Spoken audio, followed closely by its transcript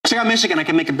Check out Michigan. I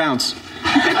can make it bounce.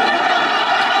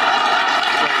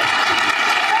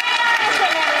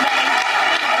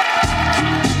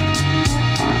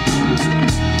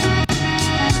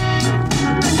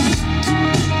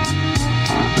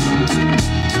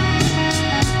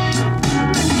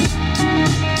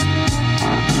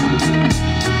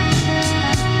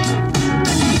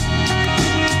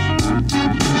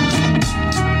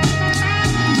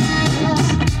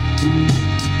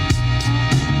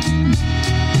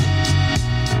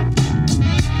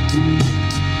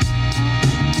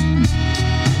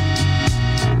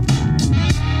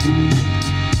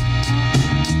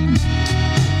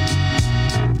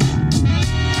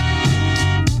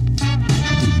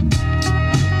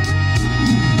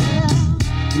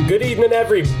 Good evening,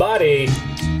 everybody,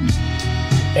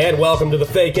 and welcome to the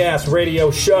Fake Ass Radio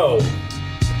Show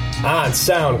on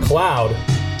SoundCloud.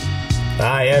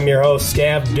 I am your host,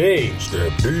 Scav D.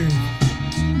 Scav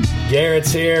D.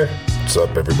 Garrett's here. What's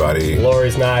up, everybody?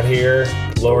 Lori's not here.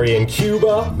 Lori in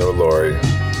Cuba. No, Lori.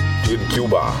 In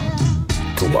Cuba.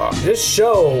 This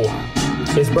show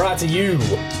is brought to you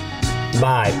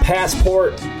by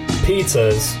Passport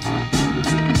Pizzas,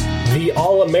 the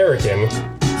all-American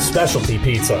specialty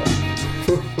pizza.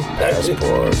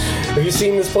 Passport. Have you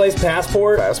seen this place,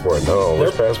 Passport? Passport, no.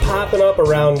 They're Passport? Popping up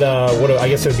around, what I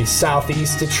guess it would be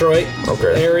southeast Detroit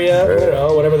area, Yeah. you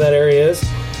know, whatever that area is.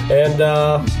 And,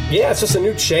 yeah, it's just a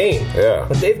new chain. Yeah.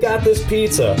 But they've got this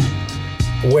pizza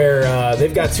where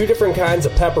they've got two different kinds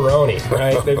of pepperoni,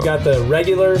 right? They've got the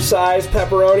regular size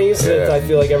pepperonis that I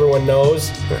feel like everyone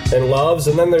knows and loves.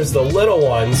 And then there's the little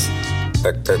ones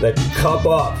that cup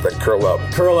up. That curl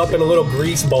up In a little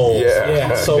grease bowl.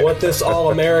 Yeah. So what this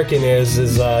all-American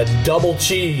is double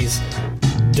cheese,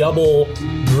 double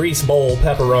grease bowl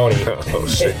pepperoni. Oh,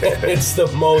 shit. It's the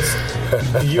most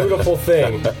beautiful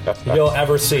thing you'll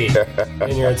ever see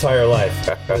in your entire life,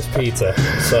 this pizza.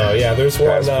 So, yeah, there's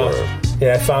one.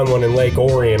 I found one in Lake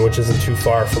Orion, which isn't too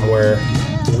far from where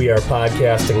we are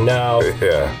podcasting now.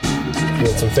 Yeah.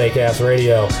 Doing some fake-ass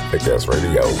radio. Fake-ass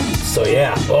radio. So,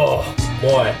 yeah. Oh,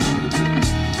 boy.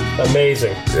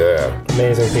 Amazing. Yeah.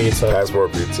 Amazing pizza.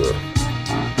 Passport Pizza.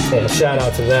 Yeah, shout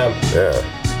out to them.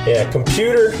 Yeah. Yeah,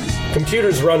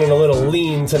 computer's running a little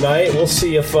lean tonight. We'll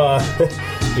see if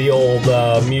the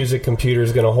old music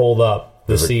computer's going to hold up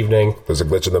this evening. There's a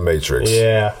glitch in the Matrix.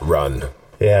 Yeah. Run.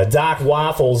 Yeah, Doc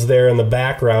Waffles there in the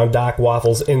background. Doc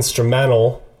Waffles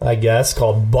instrumental, I guess,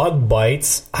 called Bug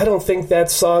Bites. I don't think that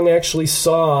song actually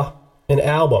saw an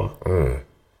album.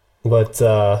 But,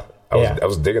 I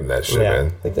was digging that shit, man. I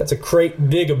think that's a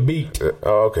Crate Digger beat.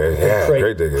 Oh, okay. Yeah,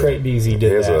 Crate Digger. Crate DZ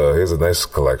did that. Here's a nice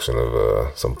collection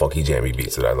of some funky jammy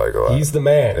beats that I like a lot. He's the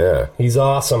man. Yeah. He's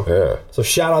awesome. Yeah. So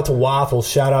shout out to Waffles.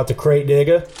 Shout out to Crate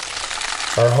Digger.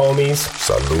 Our homies.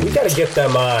 Salute. We got to get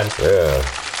them on. Yeah.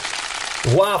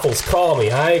 Waffles, call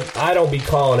me. I don't be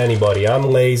calling anybody. I'm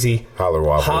lazy. Holler,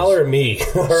 Waffles. Holler at me.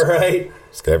 All right?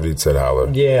 Scavity said holler.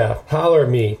 Yeah. Holler at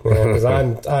me, man, because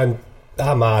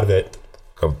I'm out of it.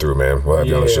 Come through, man. We'll have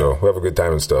you on the show. We'll have a good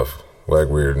time and stuff. We'll act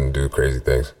weird and do crazy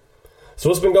things. So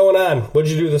what's been going on?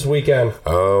 What'd you do this weekend?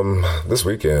 This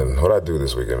weekend, what'd I do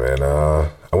this weekend, man?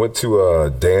 I went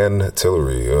to Dan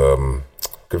Tillery,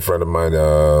 good friend of mine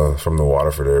from the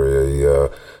Waterford area.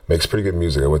 He makes pretty good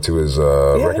music. I went to his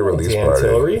record release Dan party.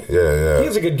 Tillery. Yeah.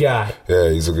 He's a good guy. Yeah,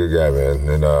 he's a good guy, man.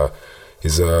 And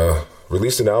he's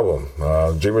released an album,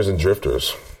 Dreamers and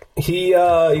Drifters. He's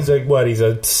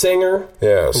a singer.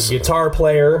 Yes. Guitar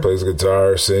player. Plays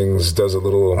guitar, sings, does a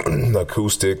little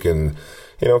acoustic and,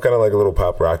 you know, kind of like a little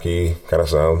pop rocky kind of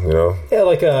sound, you know? Yeah,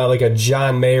 like a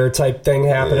John Mayer type thing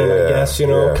happening, I guess, you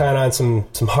know, kind of on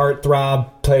some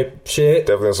heartthrob type shit.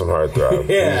 Definitely on some heartthrob.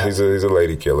 Yeah. He's a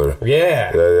lady killer.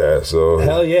 Yeah. Yeah. So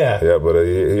hell yeah. Yeah, but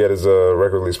he had his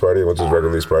record release party. Went to his record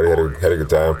release party. Had a good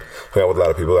time. Hung out with a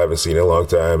lot of people I haven't seen in a long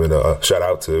time. And shout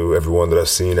out to everyone that I've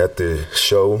seen at the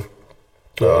show.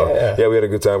 Yeah, we had a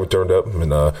good time. We turned up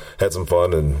and had some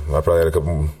fun. And I probably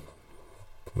had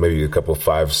maybe a couple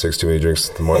 5, 6 too many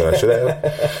drinks more than I should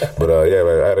have. But yeah,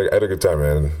 I had a good time,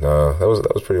 man. That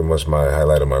was pretty much my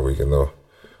highlight of my weekend, though.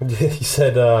 You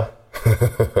said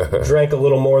drank a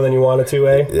little more than you wanted to,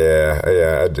 eh?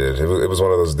 Yeah, I did. It was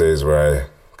one of those days where I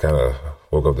kind of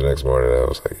woke up the next morning and I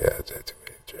was like, yeah, I did too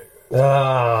many drinks.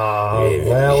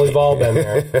 Well, we've all been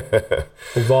there.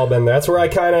 We've all been there. That's where I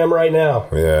kind of am right now.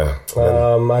 Yeah.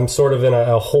 I'm sort of in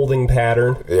a holding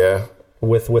pattern. Yeah.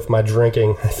 With my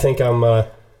drinking, I think I'm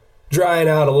drying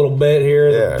out a little bit here.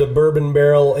 Yeah. The bourbon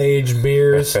barrel aged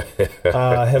beers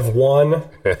have won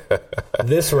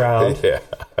this round. Yeah.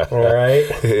 All right.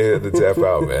 Yeah, the tap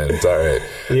out, man. It's all right.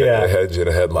 Yeah. I had you in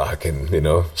a headlock, and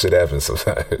shit happens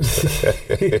sometimes.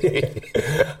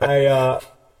 I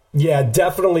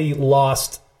definitely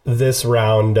lost this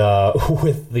round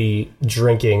with the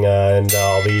drinking and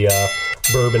all the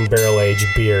bourbon barrel aged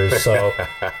beers. So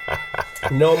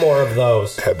no more of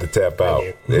those. Had to tap out.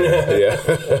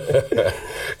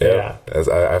 Yeah.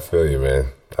 I feel you, man.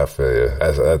 I feel you.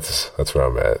 That's where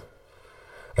I'm at.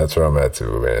 That's where I'm at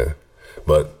too, man.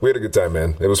 But we had a good time,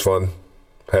 man. It was fun.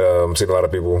 Had seen a lot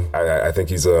of people. I think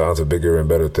he's onto bigger and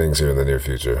better things here in the near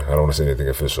future. I don't want to say anything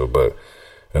official, but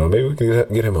maybe we can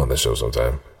get him on the show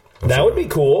sometime. That would be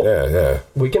cool. Yeah.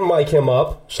 We can mic him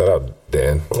up. Shout out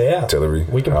Dan. Yeah. Tillery.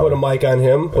 We can put a mic on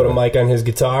him, put a mic on his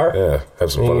guitar. Yeah.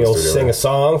 Have some fun. And he'll sing a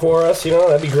song for us.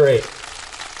 That'd be great.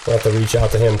 We'll have to reach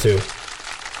out to him too.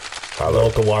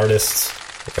 Local artists.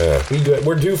 Yeah.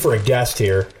 We're due for a guest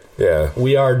here. Yeah.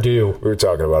 We are due. We were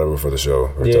talking about it before the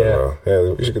show. We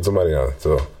should get somebody on.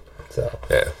 So.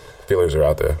 Yeah. Feelers are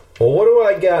out there. Well, what do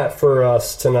I got for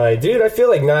us tonight? Dude, I feel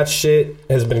like not shit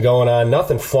has been going on.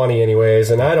 Nothing funny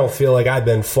anyways, and I don't feel like I've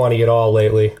been funny at all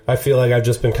lately. I feel like I've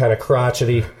just been kind of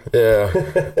crotchety. Yeah.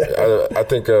 I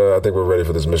think we're ready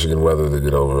for this Michigan weather to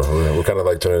get over. We're kind of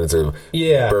like turning into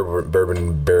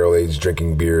bourbon barrel-aged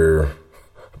drinking beer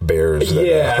bears.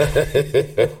 Yeah.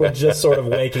 We're just sort of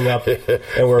waking up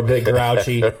and we're a bit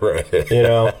grouchy. Right.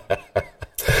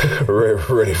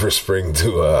 Ready for spring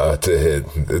to hit.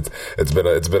 It's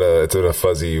been a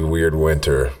fuzzy, weird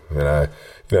winter, and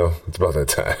it's about that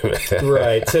time.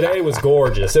 Right. Today was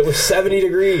gorgeous. It was 70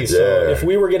 degrees. Yeah. So if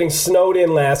we were getting snowed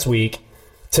in last week,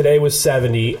 today was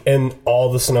 70, and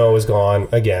all the snow is gone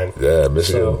again. Yeah,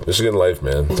 Michigan life,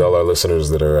 man. To all our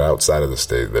listeners that are outside of the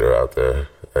state that are out there,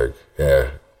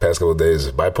 past couple of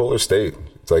days, bipolar state.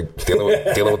 It's like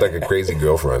dealing with like a crazy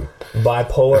girlfriend.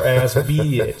 Bipolar ass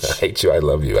bitch. I hate you, I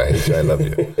love you. I hate you, I love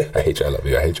you. I hate you, I love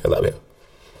you. I hate you, I love you.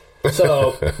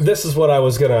 So this is what I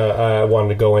was wanted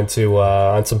to go into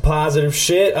on some positive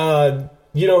shit.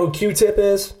 You know who Q-Tip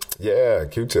is? Yeah,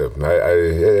 Q-Tip.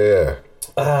 Yeah.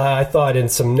 I thought in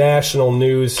some national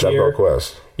news Tribe here. Called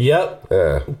Quest. Yep.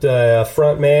 Yeah. The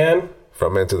front man.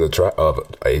 Frontman to the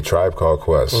a Tribe Called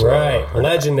Quest. Right.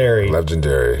 Legendary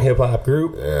hip-hop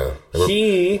group. Yeah.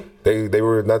 They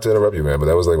were, not to interrupt you, man, but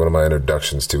that was like one of my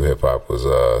introductions to hip-hop was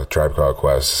Tribe Called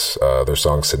Quest, their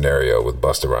song Scenario with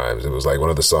Busta Rhymes. It was like one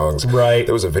of the songs. Right.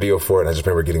 There was a video for it, and I just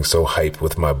remember getting so hyped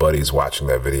with my buddies watching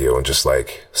that video and just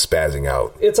like spazzing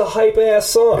out. It's a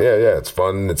hype-ass song. Yeah. It's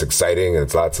fun, it's exciting, and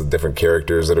it's lots of different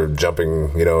characters that are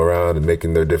jumping, around and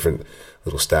making their different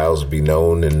little styles be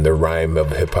known in the rhyme of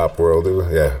hip hop world.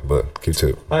 Yeah, but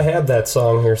Q-Tip. I have that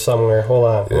song here somewhere. Hold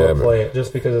on, I'll play it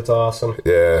just because it's awesome.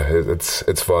 Yeah,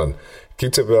 it's fun.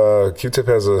 Q-Tip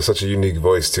has such a unique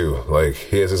voice too. Like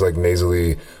he has this like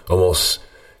nasally, almost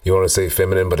you want to say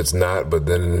feminine, but it's not. But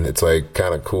then it's like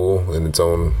kind of cool in its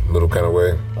own little kind of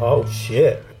way. Oh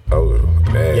shit. Oh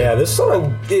man. Yeah, this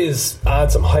song is on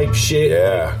some hype shit.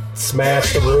 Yeah. Like,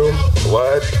 smash the room.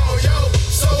 What?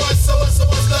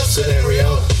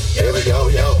 Scenario. Here we go,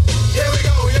 yo. Here we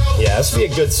go, yo. Yeah, this would be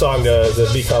a good song to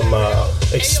become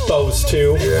exposed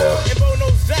to. Yeah.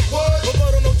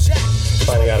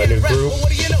 Finding out a new group.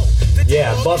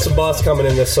 Yeah, Bus coming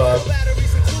in this song.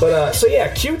 But so yeah,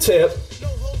 Q-Tip.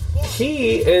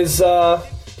 He is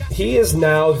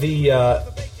now the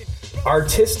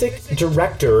artistic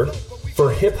director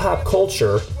for hip hop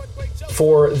culture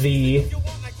for the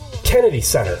Kennedy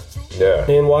Center. Yeah.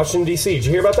 In Washington, D.C. Did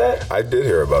you hear about that? I did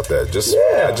hear about that. I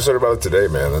just heard about it today,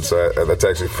 man. That's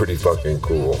actually pretty fucking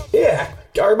cool. Yeah.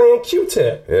 Our man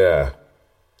Q-Tip. Yeah.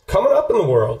 Coming up in the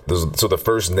world. So the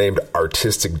first named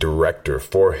artistic director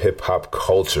for hip-hop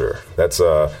culture. That's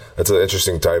an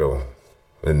interesting title.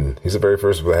 And he's the very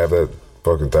first to have that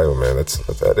fucking title, man.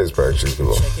 That is pretty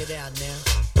cool. Check it out now.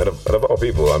 Out of all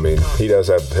people, I mean, he does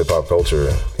have hip-hop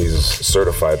culture. He's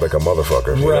certified like a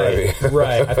motherfucker. You know what I mean?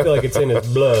 Right. I feel like it's in his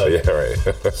blood. Yeah, right.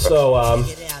 So,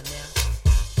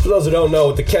 for those who don't know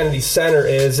what the Kennedy Center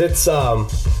is, it's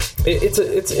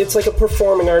like a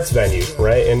performing arts venue,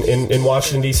 right, in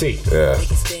Washington, D.C. Yeah.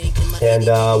 And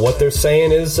what they're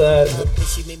saying is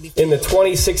in the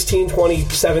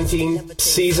 2016-2017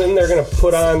 season, they're going to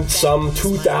put on some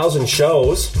 2,000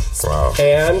 shows. Wow.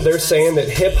 And they're saying that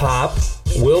hip-hop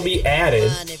will be added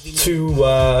to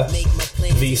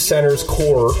the center's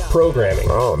core programming.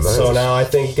 Oh, nice. So now I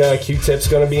think Q-Tip's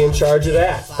going to be in charge of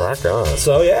that. Rock on.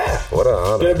 So yeah, what an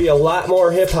honor. Going to be a lot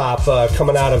more hip hop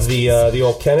coming out of the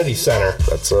old Kennedy Center.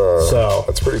 That's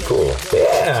pretty cool.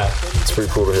 Yeah. Yeah. It's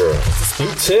pretty cool to hear.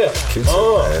 Q-Tip. Q-Tip,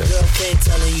 man.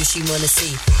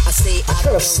 I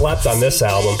kind of slept on this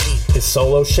album. His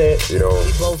solo shit. You know,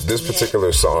 this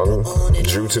particular song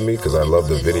drew to me because I love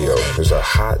the video. There's a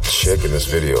hot chick in this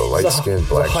video, light-skinned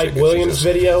black chick. Hype Williams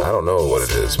video? I don't know what it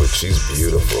is, but she's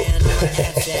beautiful.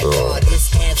 So,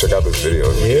 check out this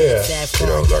video. Yeah. You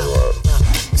know what I'm talking about.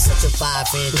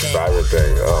 Vibrant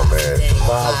thing. Oh, man.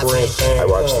 Vibrant thing. I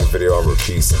watched this video on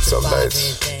repeat some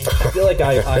nights. I feel like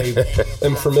I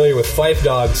am familiar with Phife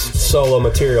Dawg's solo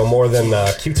material more than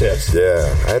Q-Tip's.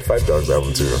 Yeah, I had Phife Dawg's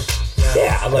album too.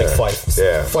 Yeah, I like Phife.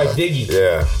 Yeah. Phife Diggy.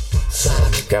 Yeah.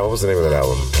 God, what was the name of that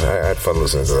album? I had fun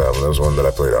listening to that album. That was one that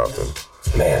I played often.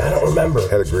 Man, I don't remember.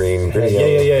 Had a green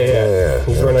yeah.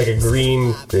 He's wearing like a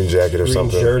green jacket or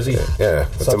something. Jersey. Yeah.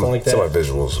 Something like that. Some of my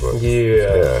visuals. But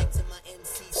yeah.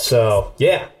 So,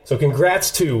 yeah. So congrats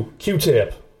to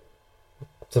Q-Tip.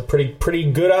 It's a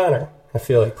pretty good honor, I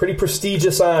feel like. Pretty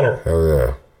prestigious honor. Oh,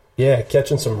 yeah. Yeah,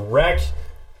 catching some wreck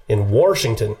in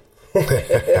Washington. So,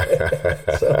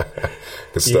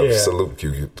 good stuff. Yeah. Salute,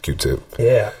 Q-Tip.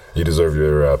 Yeah. You deserve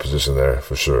your position there,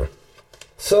 for sure.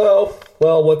 So,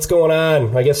 well, what's going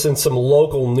on? I guess in some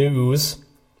local news,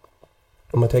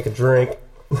 I'm going to take a drink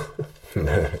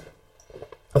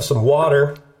of some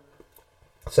water.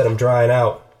 Said I'm drying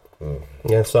out.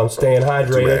 Yeah, so I'm staying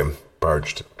hydrated.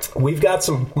 Parched. We've got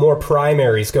some more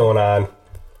primaries going on.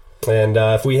 And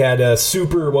if we had a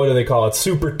what do they call it?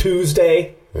 Super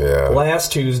Tuesday. Yeah.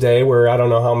 Last Tuesday, where I don't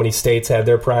know how many states had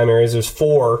their primaries. There's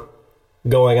 4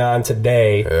 going on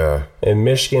today. Yeah. And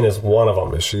Michigan is one of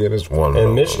them. Michigan is one of them.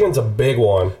 And Michigan's a big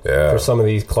one for some of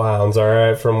these clowns, all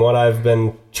right? From what I've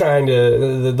been trying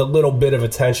to, the little bit of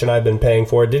attention I've been paying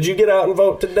for. Did you get out and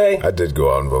vote today? I did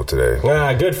go out and vote today.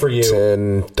 Good for you.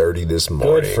 10:30 this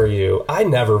morning. Good for you. I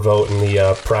never vote in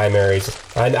the primaries.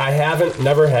 I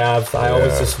never have. I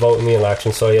always just vote in the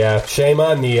election. So, yeah, shame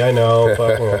on me, I know.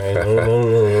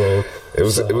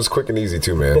 It was quick and easy,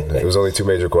 too, man. It was only 2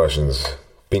 major questions.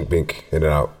 Bink, bink, in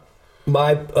and out.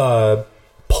 My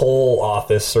poll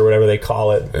office, or whatever they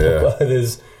call it,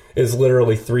 is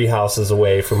literally 3 houses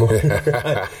away from where you're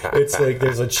at. It's like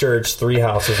there's a church 3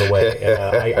 houses away.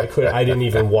 I didn't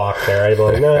even walk there. I'd be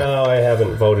like, no, I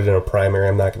haven't voted in a primary.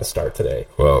 I'm not going to start today.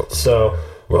 Well,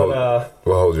 we'll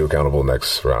hold you accountable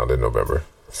next round in November.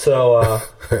 So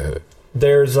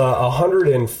there's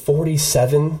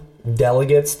 147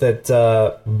 delegates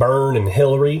that Byrne and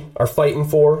Hillary are fighting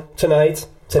for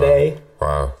today.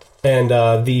 Wow. And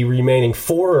the remaining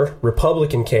 4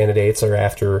 Republican candidates are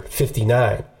after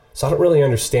 59. So I don't really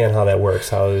understand how that works,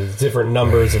 how there's different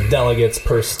numbers of delegates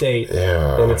per state.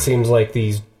 Yeah. And it seems like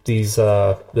the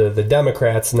the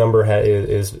Democrats' number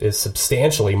is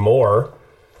substantially more.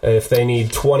 If they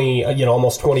need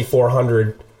almost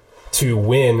 2,400 to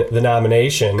win the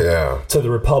nomination, to the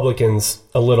Republicans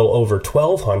a little over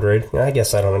 1,200. I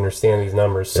guess I don't understand these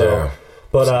numbers. So,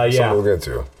 but something we'll get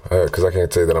to, because I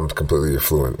can't say that I'm completely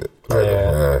fluent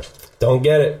either. Don't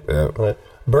get it. Yeah. But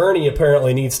Bernie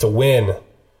apparently needs to win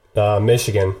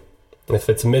Michigan. If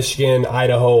it's Michigan,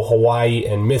 Idaho, Hawaii,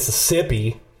 and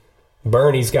Mississippi,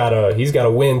 Bernie's got to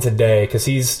win today because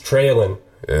he's trailing.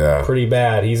 Yeah. Pretty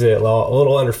bad. He's at a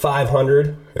little under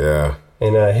 500. Yeah.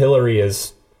 And Hillary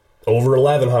is over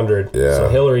 1,100. Yeah. So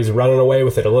Hillary's running away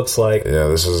with it, it looks like. Yeah,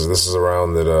 this is a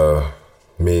round that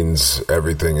means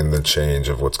everything in the change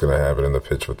of what's going to happen in the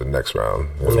pitch with the next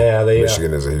round.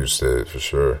 Michigan is a huge state for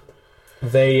sure.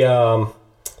 They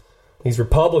these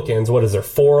Republicans, what is there,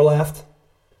 4 left?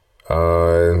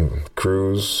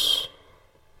 Cruz,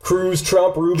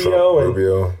 Trump,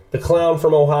 Rubio, the clown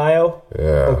from Ohio.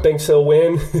 Yeah, and thinks he'll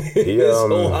win.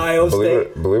 Ohio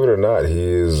State. Believe it or not, he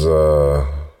is.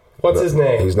 What's his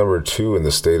name? He's number 2 in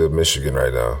the state of Michigan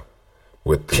right now.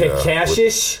 With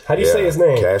Cashish? How do you say his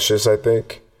name? Cashish, I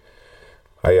think.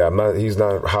 He's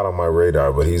not hot on my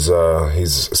radar, but he's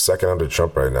second under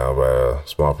Trump right now by a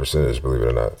small percentage. Believe it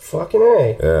or not. Fucking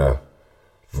A. Yeah.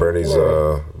 Bernie's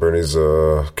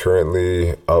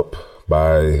currently up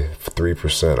by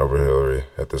 3% over Hillary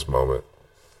at this moment.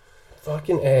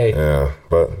 Fucking A. Yeah,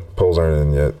 but polls aren't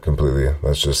in yet completely.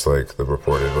 That's just like the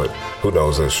reported, but who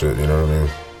knows that shit, you know what I mean?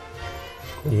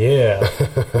 Yeah.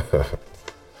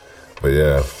 But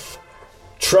yeah.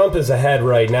 Trump is ahead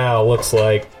right now, looks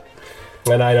like.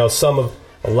 And I know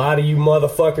a lot of you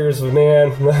motherfuckers,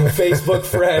 man, Facebook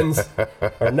friends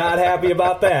are not happy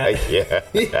about that. Yeah.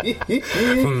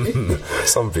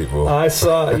 Some people. I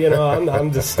saw,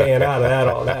 I'm just staying out of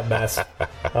all that mess.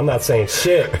 I'm not saying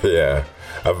shit. Yeah.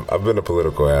 I've been a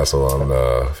political asshole on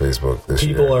Facebook this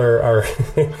year. People are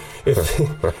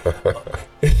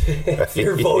if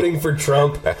you're voting for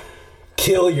Trump,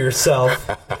 kill yourself,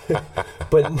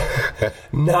 but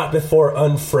not before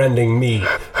unfriending me.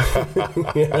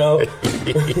 You know?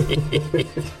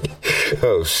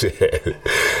 Oh shit!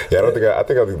 Yeah, I don't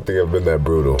think I've been that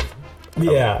brutal.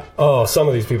 Yeah. Oh, some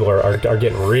of these people are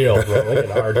getting real, man. They're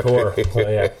getting hardcore. So,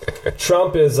 yeah.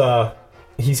 Trump is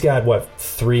he's got what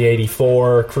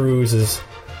 384. Cruz is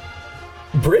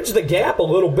bridged the gap a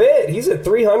little bit. He's at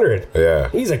 300. Yeah.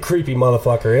 He's a creepy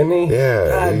motherfucker, isn't he? Yeah.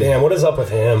 God damn, what is up with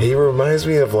him? He reminds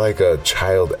me of like a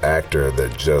child actor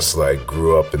that just like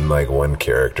grew up in like one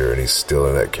character and he's still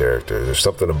in that character. There's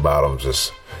something about him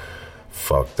just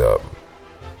fucked up.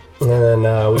 And then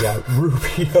we got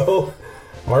Rubio.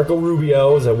 Marco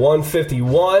Rubio is at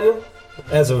 151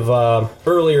 as of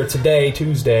earlier today,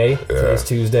 Tuesday. Today's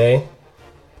Tuesday.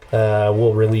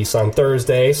 Will release on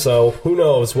Thursday, so who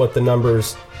knows what the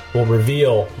numbers will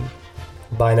reveal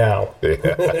by now.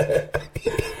 Yeah.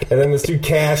 And then this dude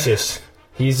Cassius,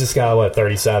 he's just got, what,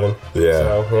 37? Yeah.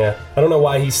 So, yeah. I don't know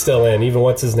why he's still in. Even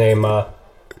what's his name?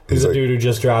 He's a like, dude who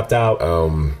just dropped out.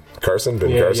 Carson? Ben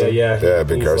yeah, Carson? Yeah. Yeah,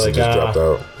 Ben Carson like, just dropped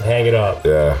out. Hang it up.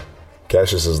 Yeah.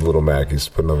 Cassius is Little Mac. He's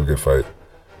putting up a good fight.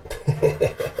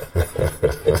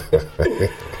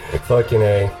 Fucking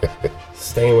A.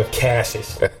 Staying with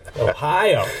Cassius.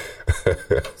 Ohio.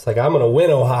 It's like, I'm going to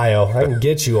win Ohio. I can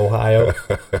get you, Ohio.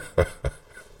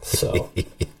 So.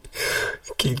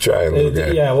 Keep trying, little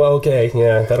guy. Yeah, well, okay.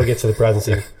 Yeah, that'll get to the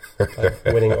presidency.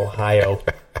 Winning Ohio.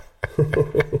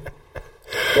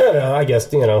 No, I guess,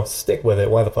 stick with it.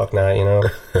 Why the fuck not,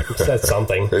 Said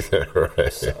something.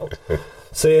 Right.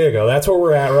 So there you go. That's where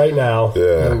we're at right now.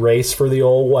 Yeah. The race for the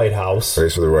old White House.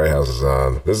 Race for the White House is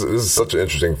on. This is such an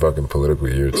interesting fucking political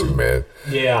year, too, man.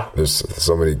 Yeah. There's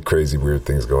so many crazy, weird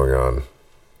things going on.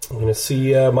 We're going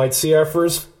to might see our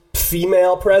first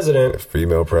female president.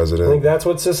 Female president. I think that's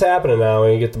what's just happening now.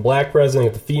 You get the black president,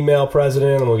 you get the female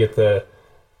president, and we'll get the,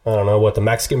 I don't know, what, the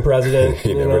Mexican president.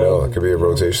 You never know. It could be a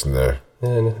rotation there.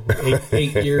 And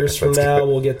 8 years from now,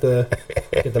 we'll get the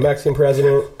Mexican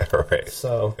president. Right.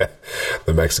 So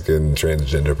the Mexican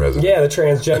transgender president. Yeah, the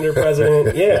transgender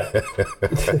president. Yeah.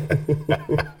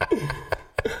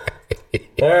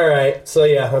 All right. So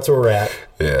yeah, that's where we're at.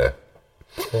 Yeah.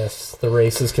 Yes, the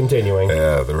race is continuing.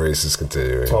 Yeah, the race is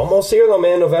continuing. It's almost here though,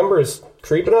 man. November is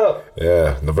creeping up.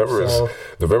 Yeah, November's going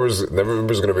to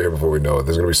be here before we know it.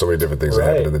 There's going to be so many different things that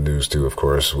happen in the news too, of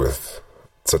course, with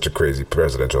such a crazy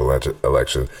presidential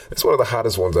election. It's one of the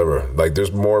hottest ones ever. Like,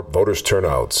 there's more voters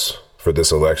turnouts for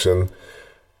this election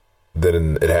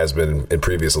than it has been in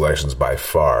previous elections by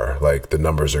far. Like, the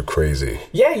numbers are crazy.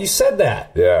 Yeah, you said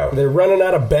that. Yeah. They're running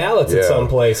out of ballots in some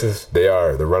places. They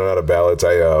are. They're running out of ballots.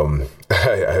 I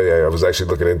was actually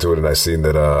looking into it, and I seen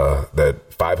that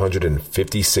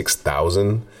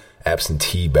 556,000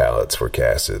 absentee ballots were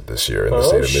casted this year in the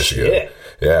state of Michigan. Shit.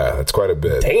 Yeah, that's quite a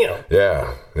bit. Damn.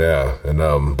 Yeah.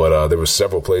 And but there were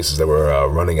several places that were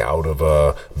running out of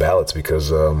ballots because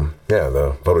the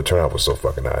voter turnout was so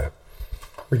fucking high.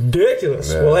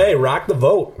 Ridiculous. Yeah. Well, hey, rock the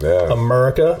vote. Yeah.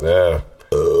 America. Yeah.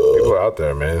 People are out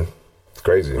there, man. It's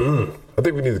crazy. I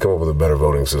think we need to come up with a better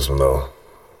voting system, though.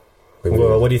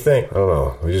 Well, what do you think? I don't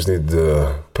know. We just need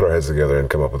to put our heads together and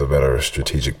come up with a better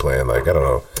strategic plan. Like, I don't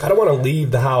know. I don't want to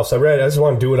leave the house. I just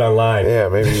want to do it online. Yeah,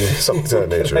 maybe something to that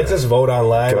nature. Can I just vote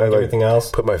online like everything else?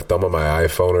 Put my thumb on my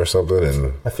iPhone or something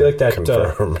and I feel like that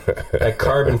confirm. That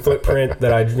carbon footprint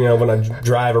that I when I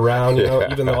drive around,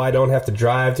 even though I don't have to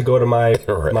drive to go to my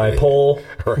my poll,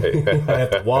 right? I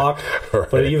have to walk. Right.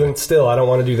 But even still, I don't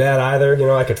want to do that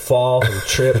either. I could fall and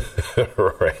trip,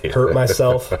 hurt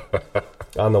myself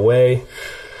on the way.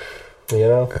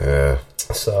 Yeah.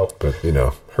 So, but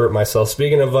hurt myself.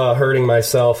 Speaking of hurting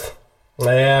myself,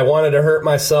 I wanted to hurt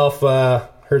myself.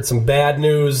 Heard some bad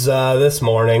news this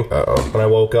morning when I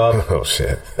woke up. Oh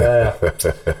shit!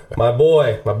 My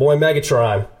boy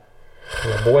Megatron,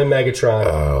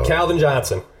 Calvin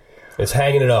Johnson is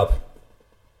hanging it up.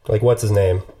 Like, what's his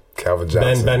name? Calvin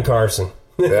Johnson. Ben Carson.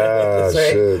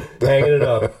 Shit. Hanging it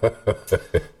up.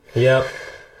 Yep.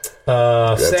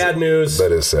 Sad news.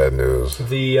 That is sad news.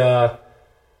 The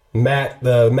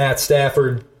Matt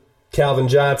Stafford, Calvin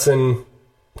Johnson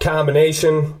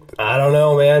combination. I don't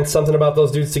know, man. Something about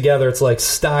those dudes together. It's like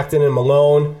Stockton and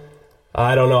Malone.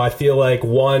 I don't know. I feel like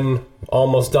one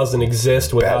almost doesn't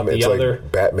exist without the other. Like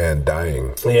Batman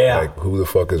dying. Yeah. Like, who the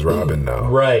fuck is Robin now?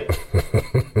 Right.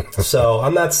 So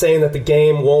I'm not saying that the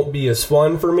game won't be as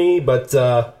fun for me, but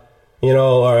in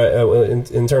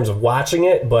terms of watching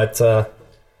it, but I'm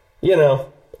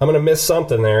going to miss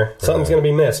something there. Something's going to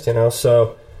be missed,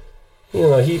 So,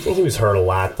 he was hurt a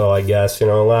lot, though, I guess. He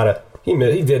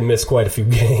did miss quite a few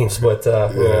games, but,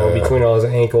 between all his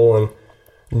ankle and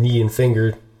knee and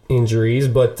finger injuries,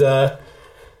 but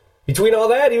between all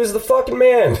that, he was the fucking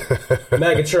man.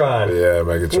 Megatron. Yeah,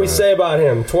 Megatron. What can we say about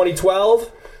him?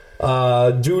 2012,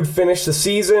 dude finished the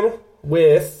season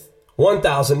with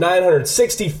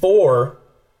 1,964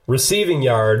 receiving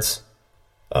yards,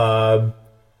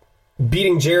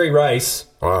 beating Jerry Rice,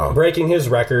 breaking his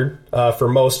record for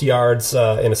most yards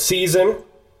in a season,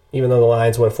 even though the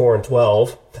Lions went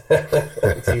 4-12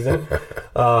 that season.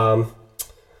 How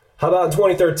about in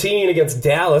 2013 against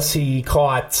Dallas? He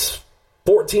caught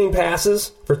 14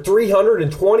 passes for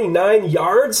 329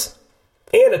 yards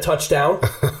and a touchdown.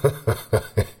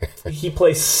 He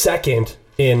placed second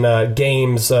in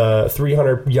games,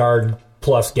 300-yard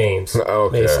plus games.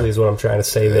 Okay. Basically is what I'm trying to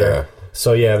say there.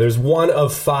 So, yeah, there's 1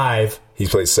 of 5. He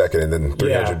plays second in then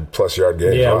 300-plus yard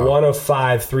games. Yeah, 1 of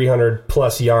 5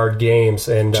 300-plus yard games,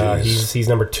 and he's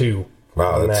number 2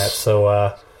 on that.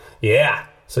 So,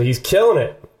 so he's killing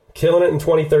it. Killing it in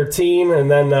 2013,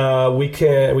 and then we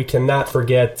cannot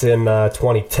forget in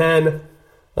 2010,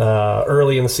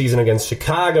 early in the season against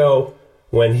Chicago,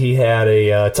 when he had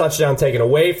a touchdown taken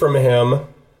away from him,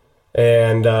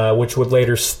 and which would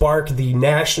later spark the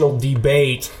national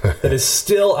debate that is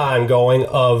still ongoing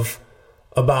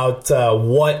about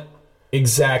what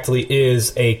exactly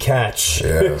is a catch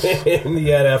in the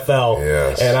NFL.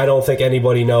 Yes. And I don't think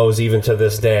anybody knows even to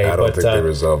this day. I don't think they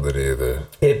resolved it either.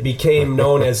 It became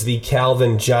known as the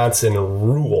Calvin Johnson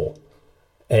rule.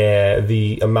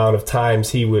 The amount of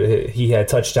times he had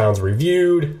touchdowns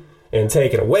reviewed and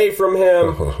taken away from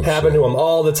him happened to him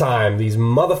all the time. These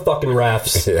motherfucking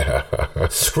refs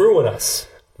screwing us.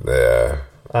 Yeah.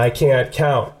 I can't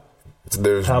count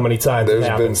how many times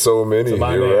there's been so many.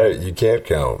 You're right. You can't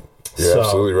count. You're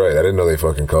absolutely right. I didn't know they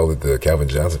fucking called it the Calvin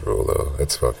Johnson rule, though.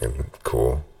 That's fucking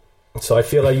cool. So I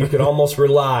feel like you could almost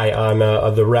rely on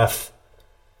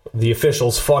the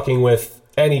officials fucking with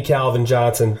any Calvin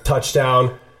Johnson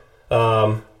touchdown.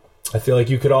 I feel like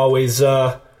you could always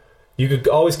count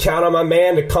on my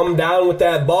man to come down with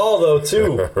that ball, though,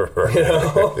 too. Right. You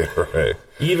know? Right.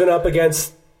 Even up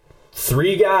against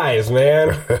 3 guys, man.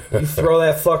 You throw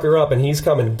that fucker up, and he's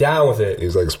coming down with it.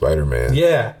 He's like Spider-Man.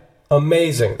 Yeah.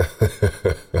 Amazing.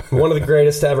 One of the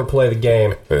greatest to ever play the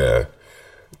game. Yeah.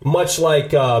 Much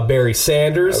like Barry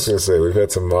Sanders. I was going to say, we've had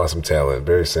some awesome talent.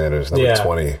 Barry Sanders, number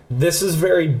 20. This is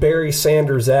very Barry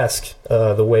Sanders-esque,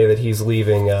 the way that he's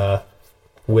leaving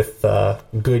with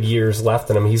good years left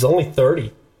in him. He's only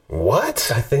 30.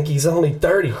 What? I think he's only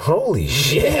 30. Holy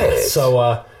shit. Yeah.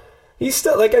 So, he's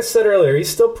still, like I said earlier, he's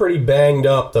still pretty banged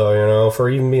up, though, for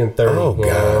even being 30. Oh, God.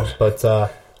 Know? But,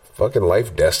 fucking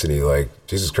life destiny, like,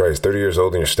 Jesus Christ, 30 years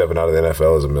old and you're stepping out of the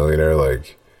NFL as a millionaire,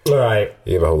 like, all right.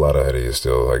 You have a whole lot ahead of you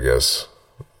still, I guess.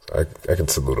 I can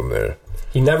salute him there.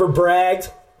 He never bragged,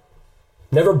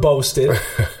 never boasted.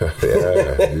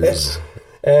 Yeah, he was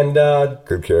and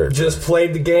good character. Just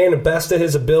played the game to the best of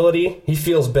his ability. He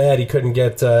feels bad he couldn't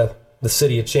get the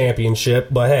city a championship,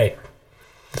 but hey,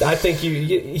 I think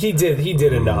he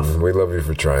did enough. We love you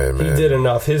for trying, man. He did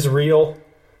enough. His reel,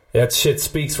 that shit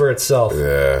speaks for itself.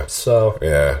 Yeah. So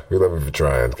yeah, we love you for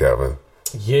trying, Calvin.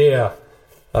 Yeah.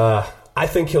 I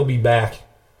think he'll be back.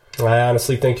 I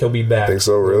honestly think he'll be back. Think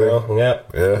so, really?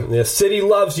 Yep. Yeah. The city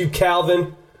loves you,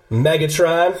 Calvin.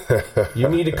 Megatron. You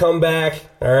need to come back,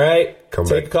 all right?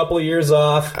 Take a couple of years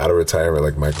off. Out of retirement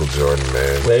like Michael Jordan,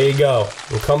 man. There you go.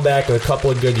 And come back with a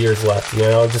couple of good years left.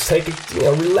 Just take it,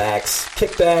 relax,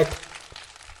 kick back.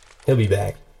 He'll be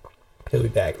back. He'll be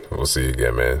back. We'll see you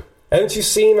again, man. Haven't you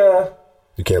seen...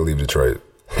 You can't leave Detroit.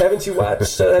 Have you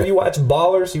watched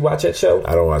Ballers? You watch that show?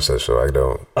 I don't watch that show. I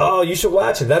don't. Oh, you should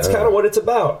watch it. That's kind of what it's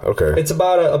about. Okay. It's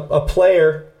about a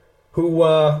player who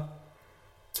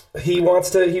he wants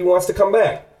to come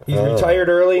back. He's retired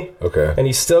early. Okay. And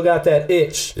he's still got that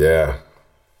itch. Yeah.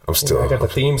 I got the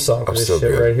theme song for this shit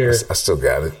good. right here. I still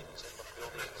got it.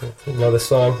 You know this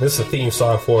song? This is the theme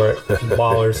song for it.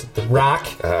 Ballers. The Rock.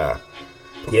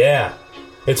 Yeah.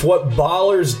 It's what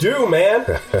ballers do, man.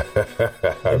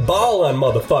 They ball on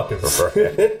motherfuckers.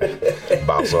 Right.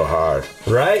 Ball so hard.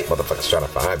 Right? Motherfuckers trying to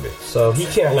find me. So he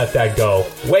can't let that go.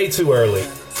 Way too early.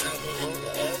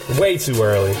 Way too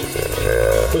early.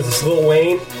 Yeah. Who's this, Lil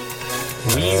Wayne?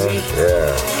 Weezy?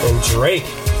 Yeah. And Drake.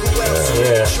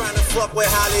 Yeah.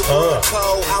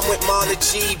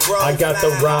 I got the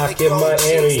Rock in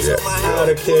Miami. Out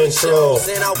of control.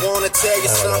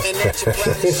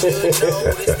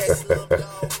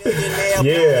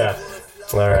 Yeah.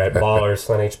 All right, Ballers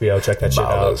on HBO. Check that shit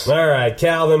out. All right,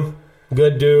 Calvin.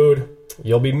 Good dude.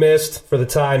 You'll be missed for the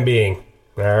time being.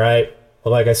 All right.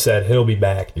 Well, like I said, he'll be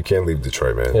back. You can't leave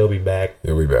Detroit, man. He'll be back.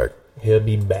 He'll be back. He'll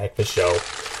be back for sure.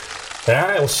 All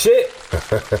right, well, shit.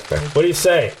 What do you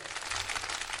say?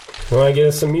 You want to get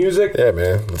us some music? Yeah,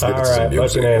 man. Let's get some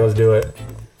music. All right, let's do it.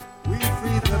 We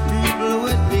free the people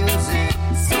with music.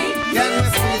 Can we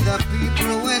free the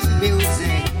people with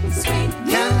music?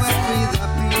 Can we free the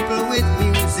people with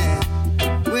music?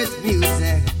 With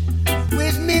music.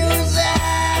 With music.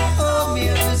 Oh,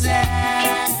 music.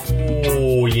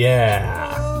 Oh,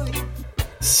 yeah.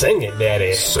 Sing it,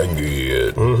 Daddy. Sing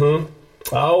it. Mm-hmm.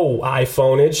 Oh,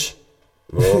 iPhone-age.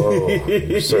 Whoa,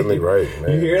 you're certainly right,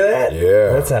 man. You hear that?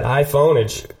 Yeah. That's that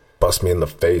iPhone-age. Bust me in the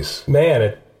face.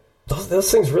 Man, those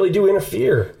things really do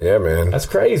interfere. Yeah, man. That's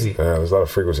crazy. Yeah, there's a lot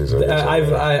of frequencies.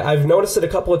 I've noticed it a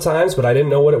couple of times, but I didn't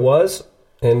know what it was.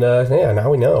 And, yeah,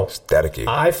 now we know. Staticky.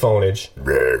 iPhone-age.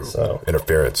 Yeah. So.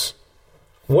 Interference.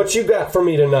 What you got for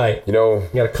me tonight? You know, you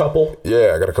got a couple?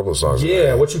 Yeah, I got a couple of songs.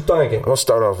 Yeah, what you thinking? I'm gonna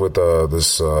start off with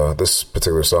this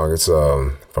particular song. It's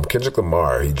from Kendrick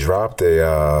Lamar. He dropped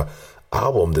a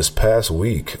album this past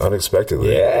week,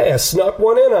 unexpectedly. Yeah, snuck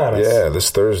one in on us. Yeah, this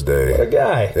Thursday. What a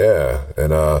guy. Yeah,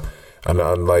 and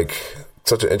on like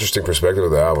such an interesting perspective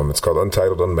of the album. It's called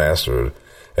Untitled Unmastered.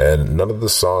 And none of the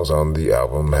songs on the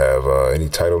album have any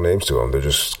title names to them. They're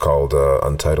just called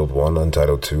Untitled 1,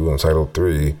 Untitled 2, Untitled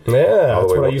 3. Yeah,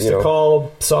 that's what I used to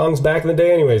call songs back in the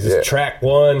day anyways. It's track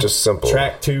 1, just simple.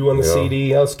 Track 2 on the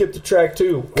CD. I'll skip to track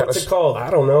 2. What's it called? I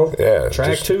don't know. Yeah.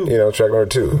 Track 2. Track number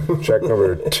 2. Track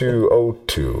number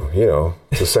 202.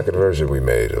 It's the second version we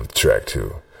made of track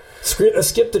 2.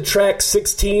 Skip to track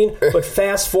 16, but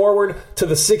fast forward to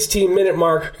the 16-minute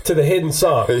mark to the hidden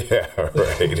song. Yeah,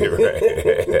 right.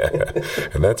 Yeah.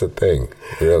 And that's a thing,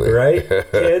 really. Right?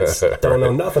 Kids don't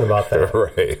know nothing about that.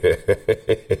 Right.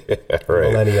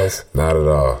 Right. Millennials. Not at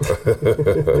all.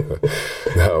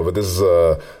 No, but this is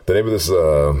the name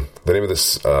of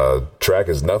this track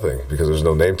is nothing because there's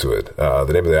no name to it.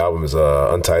 The name of the album is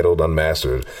Untitled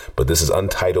Unmastered, but this is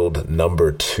Untitled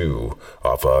number 2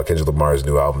 off Kendrick Lamar's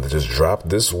new album that just dropped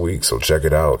this week, so check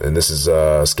it out. And this is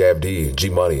Scav and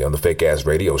G-Money on the Fake Ass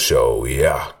Radio Show.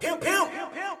 Yeah. Pimp, pimp.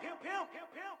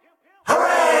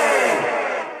 Hooray!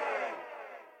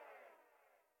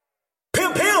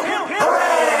 Pimp, pimp.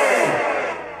 Hooray!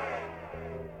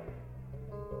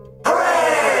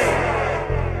 Hooray!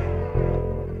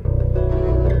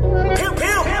 Pimp,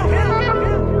 pimp.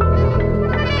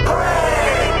 Hooray!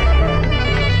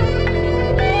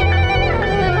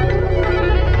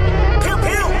 Pimp,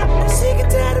 pimp. I'm sick and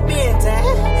tired of being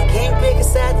tired. Can't pick a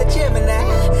side the Gemini.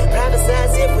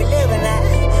 Prophesize if we live and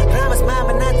I promise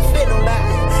mama not to fit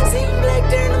nobody. Seem black,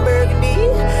 turn and burgundy.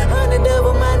 100 of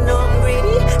them, I know I'm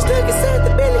greedy. Stuck inside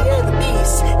the belly of the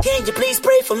beast. Can you please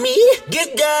pray for me?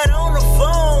 Get God on the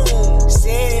phone.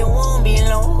 Said it won't be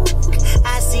long.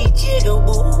 I see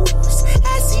jigaboos.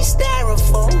 I see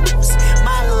styrofoams.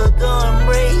 My hood going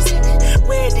brazen.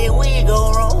 Where did we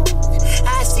go wrong?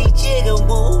 I see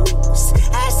jigaboos.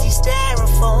 I see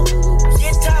styrofoams.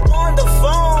 Get top on the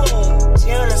phone.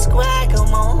 Tell the squad,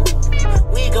 come on.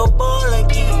 We go ball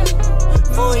again.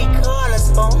 Before he call us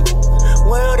phone.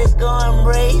 World is going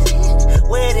brazen.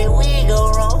 Where did we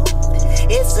go wrong?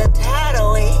 It's a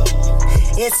tidal wave.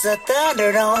 It's a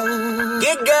thunderdome.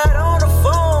 Get God on the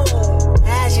phone.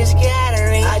 I just got a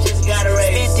raise.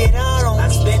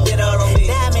 Spent it all on me.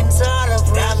 Diamonds all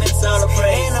a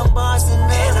praise. And I'm bossing up.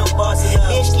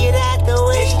 Bitch, get out the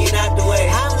way.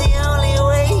 I'm the only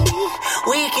way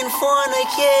we can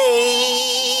fornicate.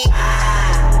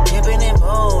 Pimping and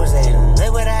posing.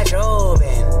 Look what I drove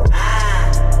in.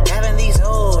 Having these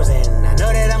hoes and I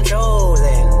know that I'm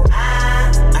chosen.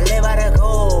 I live by the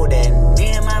code and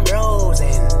me and my bros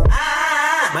and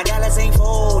my dollars ain't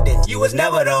folding. You was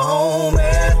never the homie.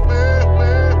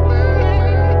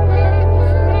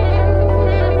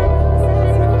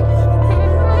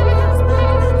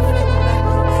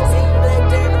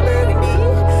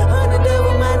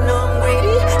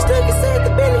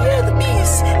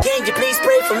 Can you please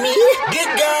pray for me? Get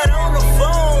God on the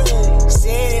phone.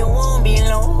 Said it won't be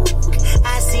long.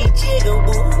 I see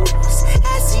jigaboos.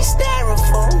 I see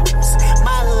styrofoams.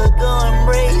 My hood going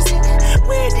brazen.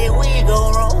 Where did we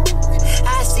go wrong?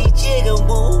 I see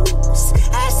jigaboos.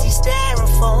 I see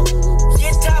styrofoams.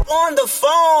 Get top on the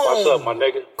phone. What's up, my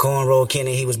nigga? Cornrow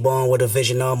Kenny, he was born with a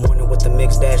vision all morning with the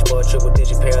mixed dashboard, triple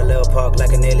digit parallel park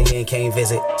like an alien came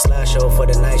visit. Slideshow for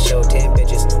the night show, 10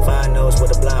 bitches. Fine nose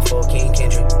with a blindfold, King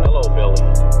Kendrick. Hello, Billy.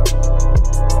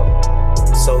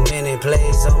 So many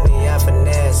plays on me, I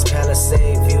finesse.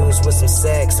 Palisade views with some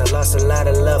sex. I lost a lot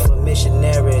of love for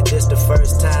missionary. This the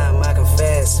first time I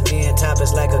confess. Me and Top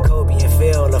is like a Kobe and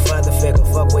Phil. A father figure,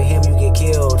 fuck with him, you get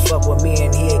killed. Fuck with me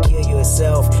and he'll kill you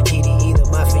himself. TDE, the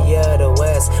mafia of the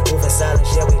West. Moving silent,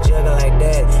 yeah, we juggle like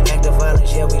that. Active violence,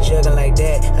 yeah, we jugging like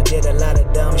that. I did a lot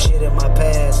of dumb shit in my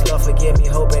past. Lord forgive me,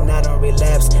 hoping I don't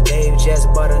relapse. Dave just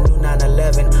bought a new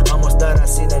 911. Almost thought I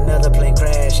seen another plane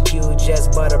crash. Q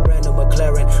just bought a brand new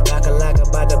McLaren. Rockin' like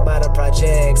about to buy the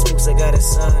project. Spooks got his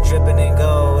son dripping in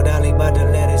gold. Ollie about to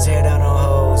let his hair down on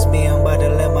hoes. Me, I'm about to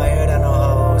let my hair down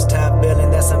on hoes. Top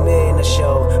billing, that's $1 million a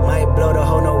show. Might blow the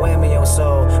whole no whammy on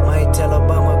soul. Might tell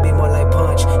Obama be more like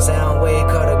Punch. Sound way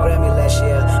caught a Grammy last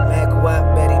year. Mac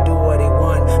Watt bet he do what he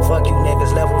want. Fuck you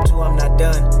niggas, level 2, I'm not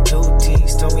done. 2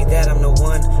 T's told me that I'm the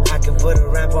one. I can put a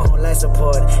rapper on life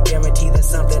support. Guarantee that's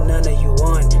something none of you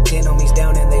want. 10 homies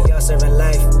down and they all serving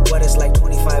life. What is like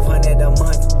 $2,500 a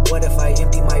month? What if I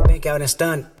empty my bank out and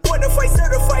stun? What if I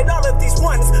certified all of these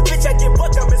ones? Bitch, I get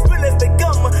buck, I'm as real as the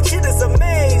gum. Shit is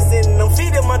amazing, I'm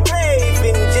feeding my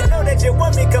craving. You know that you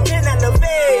want me, come in on the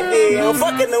baby. I'm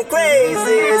fucking them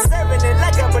crazy. Serving it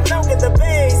like I belong in the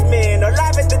basement. Or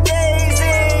live at the Daisy.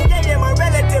 Yeah, my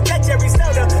relative, black cherry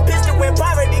soda. Pistol in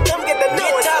poverty, come get the new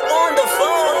one. Get top on the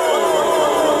phone.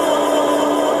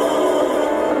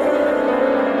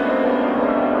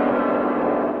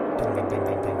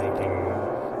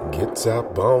 Get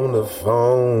top on the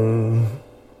phone.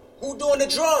 Who doing the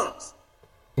drums?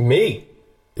 Me.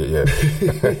 Yeah.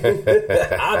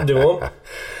 I do them.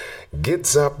 Get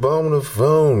top on the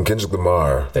phone. Kendrick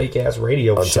Lamar. Fake ass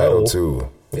radio show. Untitled 2.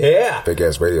 Yeah. Fake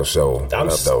ass radio show. I'm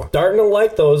starting to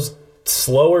like those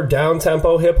slower down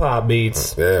tempo hip hop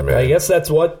beats. Yeah, man. I guess that's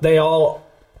what they all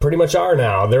pretty much are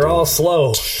now. They're all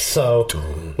slow. So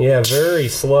yeah, very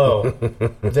slow.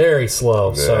 Very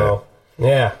slow. Yeah. So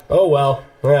yeah. Oh well.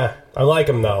 Yeah. I like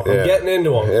them though. Yeah. I'm getting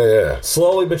into them. Yeah.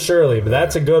 Slowly but surely, but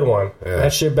that's a good one. Yeah.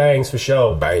 That shit bangs for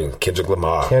show. Bang. Kendrick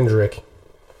Lamar. Kendrick.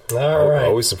 All right.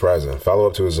 Always surprising. Follow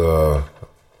up to his To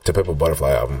Pimp a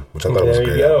Butterfly album, which I thought was a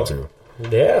great album too.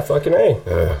 Yeah, fucking A.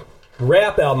 Yeah.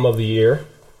 Rap album of the year,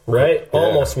 right? Yeah.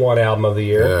 Almost one album of the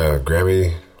year. Yeah,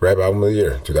 Grammy Rap Album of the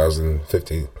Year,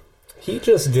 2015. He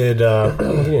just did,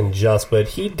 he didn't just, but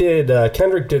he did,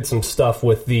 Kendrick did some stuff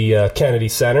with the Kennedy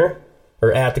Center,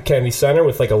 or at the Kennedy Center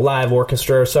with like a live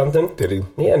orchestra or something. Did he?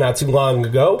 Yeah, not too long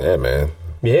ago. Yeah, man.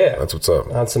 Yeah. That's what's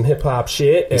up. On some hip-hop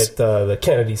shit at the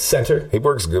Kennedy Center. He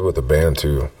works good with the band,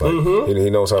 too. Like, he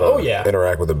knows how to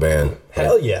interact with the band.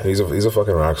 Hell yeah. He's a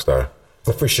fucking rock star.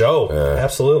 For sure. Yeah.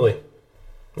 Absolutely.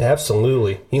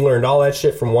 Absolutely. He learned all that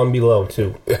shit from One Below,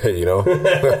 too. You know?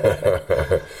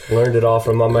 Learned it all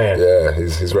from my man. Yeah,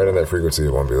 he's right in that frequency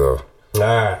of One Below. All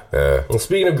right. Yeah. Well,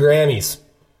 speaking of Grammys,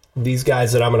 these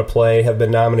guys that I'm going to play have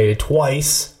been nominated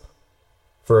twice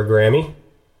for a Grammy.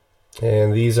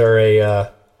 And these are a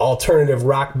alternative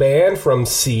rock band from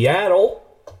Seattle.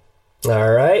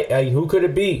 All right. Who could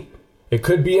it be? It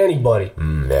could be anybody.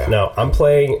 Yeah. No, I'm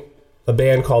playing a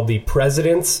band called the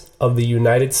Presidents of the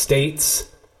United States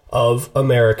of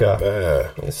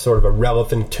America. It's sort of a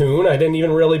relevant tune. I didn't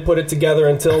even really put it together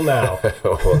until now.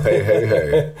 Well,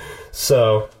 hey.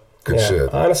 So, good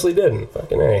shit. Honestly didn't.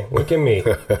 Fucking A. Look at me.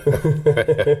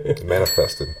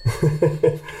 Manifested.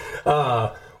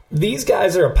 These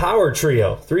guys are a power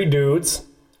trio. 3 dudes,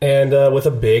 and with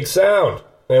a big sound.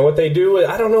 And what they do,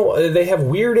 I don't know, they have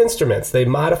weird instruments. They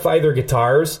modify their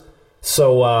guitars.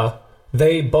 So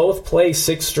they both play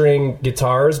 6-string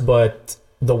guitars, but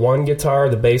the one guitar,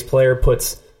 the bass player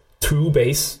puts 2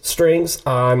 bass strings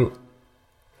on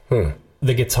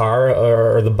the guitar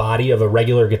or the body of a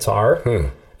regular guitar.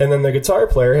 And then the guitar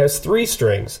player has 3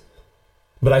 strings.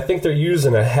 But I think they're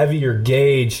using a heavier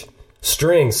gauge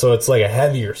string, so it's like a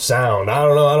heavier sound. I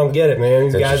don't know. I don't get it, man.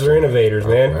 These guys are innovators,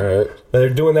 man. All right. They're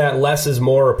doing that less is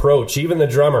more approach. Even the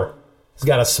drummer, he's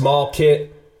got a small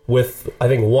kit with, I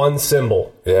think, 1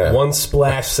 cymbal. Yeah. 1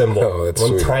 splash cymbal. Oh, that's one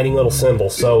sweet. tiny little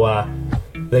cymbal. So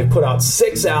they've put out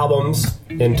 6 albums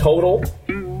in total.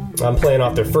 I'm playing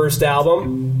off their first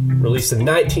album, released in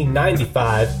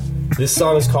 1995. This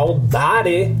song is called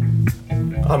Body,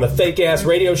 on the Fake Ass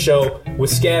Radio Show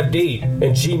with Scav D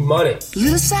and G-Money.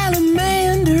 Little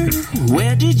salamander,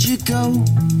 where did you go?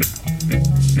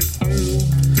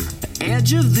 The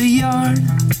edge of the yard,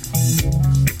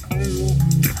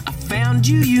 I found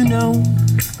you, you know.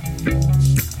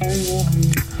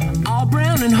 All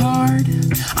brown and hard,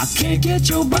 I can't get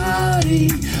your body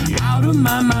out of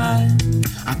my mind.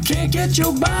 I can't get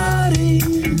your body.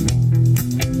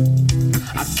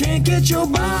 I can't get your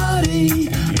body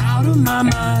out of my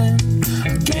mind.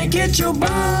 I can't get your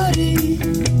body.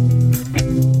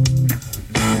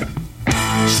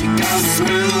 She goes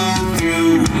smooth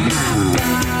through my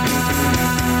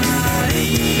body.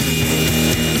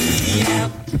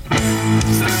 Yep.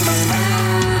 Through my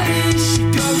body, she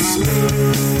goes smooth.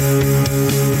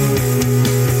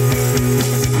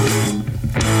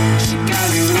 She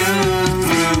goes smooth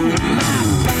through my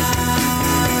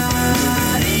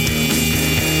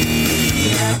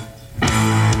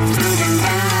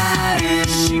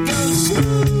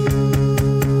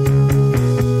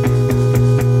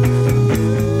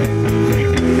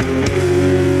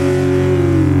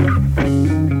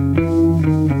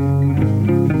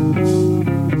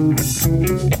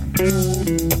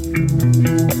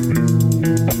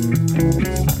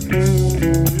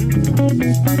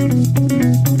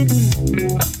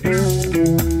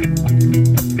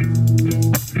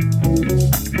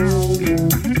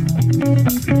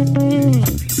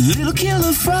Little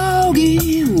killer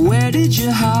froggy, where did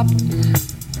you hop?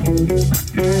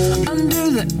 Under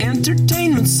the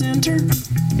entertainment center.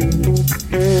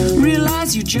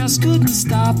 Realize you just couldn't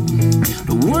stop.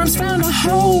 The worms found a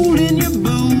hole in your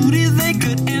booty they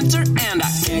could enter, and I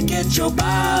can't get your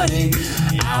body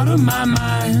out of my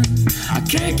mind. I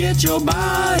can't get your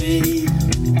body.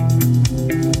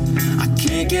 I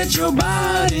can't get your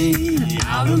body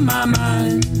out of my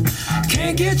mind.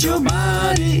 Can't get your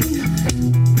body.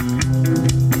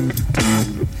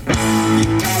 You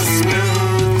go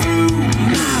smooth through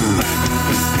my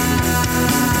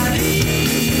body.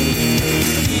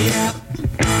 Yep.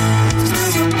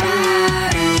 Through your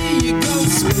body, you go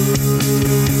smooth.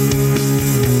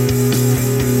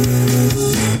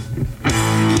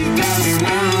 You go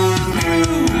smooth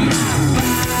through my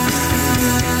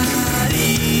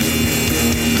body.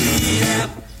 Yep.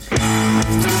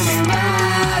 Through your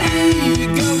body, you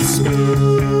go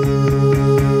smooth.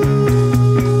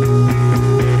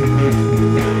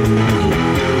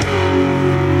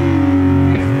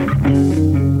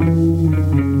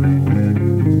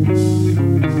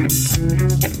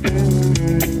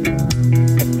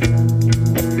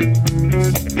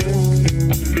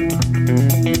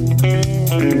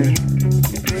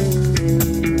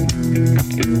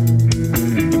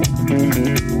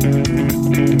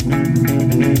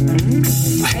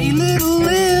 Hey little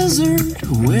lizard,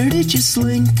 where did you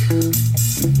slink?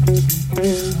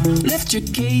 Left your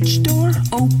cage door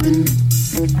open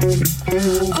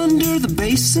under the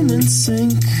basement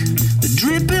sink. The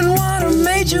dripping water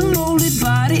made your moldy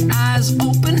body eyes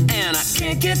open, and I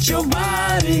can't get your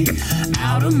body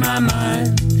out of my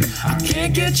mind. I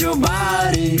can't get your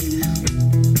body.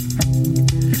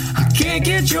 I can't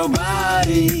get your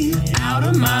body out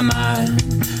of my mind.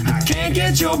 I can't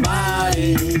get your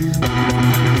body. Can't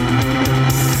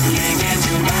get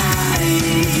your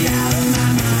body out of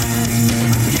my mind.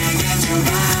 Can't get your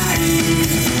body.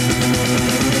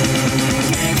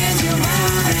 Can't get your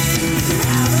body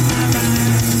out of my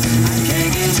mind. I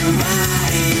can't get your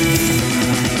body.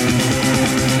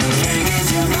 Can't get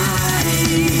your body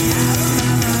out of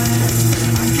my mind.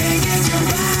 I can't get your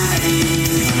body.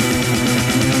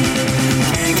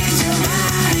 Can't get your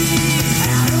body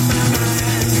out of my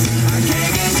mind. I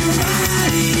can't get your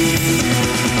body.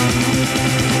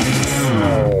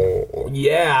 Oh,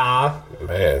 yeah.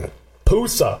 Man,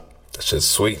 Pusa. that's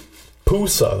just sweet.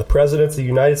 Pusa, the President of the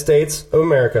United States of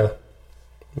America.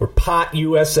 We're Pot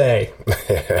USA.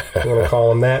 I'm going to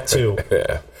call him that, too.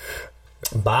 Yeah,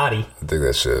 Body. I think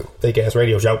that shit. Fake ass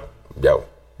radio show. Yo.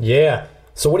 Yeah.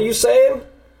 So what are you saying?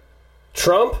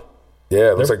 Trump?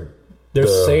 Yeah, it looks like They're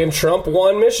saying Trump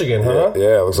won Michigan, huh?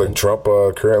 Yeah, it looks like Trump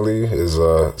currently is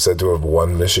said to have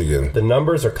won Michigan The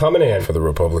numbers are coming in. for the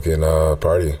Republican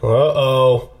Party.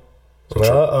 Uh-oh.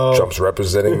 Uh-oh. Trump's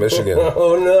representing Michigan.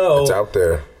 Oh, no. It's out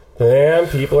there. Man,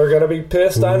 people are going to be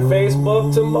pissed on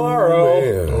Facebook tomorrow.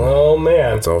 Man. Oh,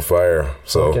 man. It's on fire.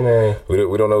 So Fucking A.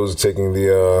 we don't know who's taking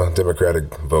the Democratic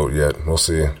vote yet. We'll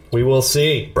see. We will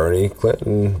see. Bernie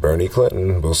Clinton.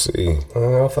 We'll see.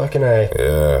 Oh, fucking A.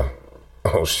 Yeah.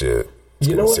 Oh, shit. It's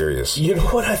You know getting what? serious. You know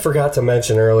what I forgot to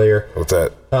mention earlier? What's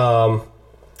that? I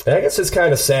guess it's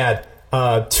kind of sad.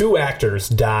 2 actors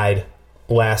died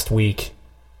last week.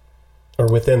 Or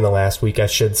within the last week, I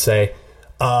should say.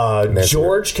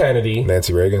 George Kennedy.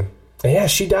 Nancy Reagan? Yeah,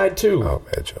 she died too. Oh,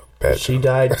 bad joke. She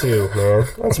died too, man.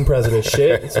 On some president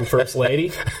shit. And some first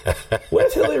lady. What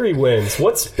if Hillary wins?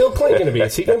 What's Bill Clinton going to be?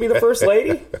 Is he going to be the first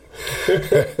lady?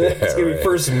 It's going to be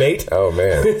first mate. Oh,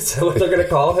 man. Is that what they're going to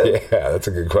call him? Yeah, that's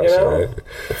a good question, You know?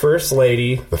 right? First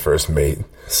lady. The first mate.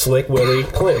 Slick Willie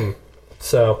Clinton.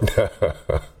 So...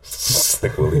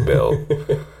 Slick Willie Bill.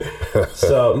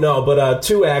 So, no, but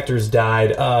 2 actors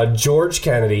died. George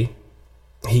Kennedy,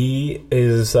 he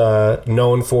is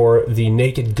known for the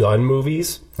Naked Gun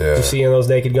movies. Yeah. Did you see in those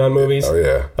Naked Gun movies? Oh,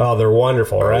 yeah. Oh, they're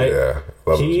wonderful, right? Yeah.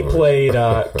 Love He those movies. played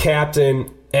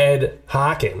Captain Ed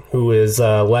Hockin, who is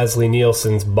Leslie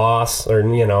Nielsen's boss, or,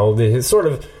 you know, his sort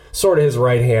of his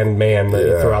right-hand man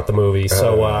throughout the movie.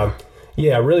 So,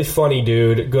 yeah, really funny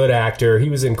dude, good actor. He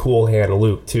was in Cool Hand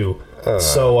Luke, too.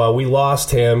 So we lost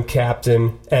him,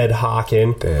 Captain Ed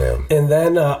Hockin. Damn. And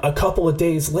then a couple of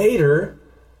days later,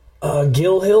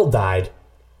 Gil Hill died.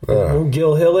 You know who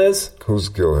Gil Hill is? Who's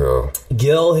Gil Hill?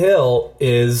 Gil Hill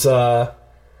is, I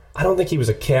don't think he was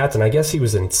a captain. I guess he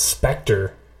was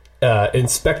Inspector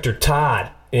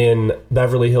Todd in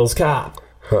Beverly Hills Cop.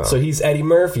 Huh. So he's Eddie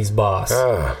Murphy's boss.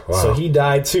 Wow. So he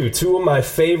died too. 2 of my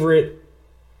favorite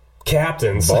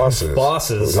captains. Bosses.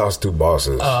 We lost 2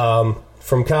 bosses.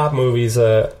 From cop movies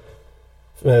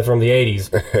from the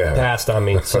 80s passed on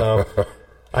me. So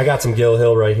I got some Gil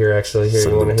Hill right here, actually. Here,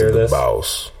 you want to hear this?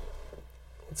 Boss.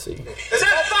 Let's see. Is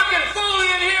that fucking fool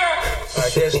in here? All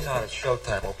right, there's time. It's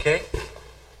showtime, okay?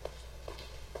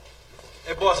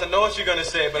 Hey, boss, I know what you're gonna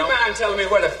say, but you mind telling me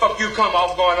where the fuck you come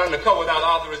off going undercover without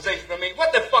authorization from me?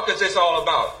 What the fuck is this all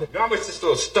about? How much this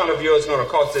little stunt of yours gonna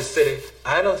cost this city?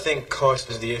 I don't think cost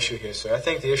is the issue here, sir. I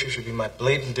think the issue should be my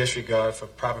blatant disregard for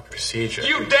proper procedure.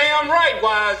 You damn right,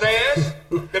 wise ass.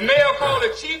 The mayor called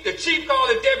the chief called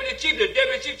the deputy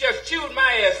chief just chewed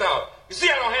my ass out. You see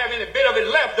I don't have any bit of it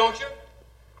left, don't you?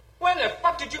 Where in the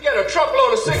fuck did you get a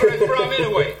truckload of cigarettes from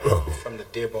anyway? From the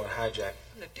Dearborn hijack.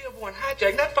 The Dearborn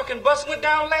hijack. That fucking bus went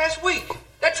down last week.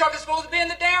 That truck is supposed to be in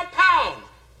the damn pound.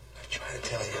 I'm trying to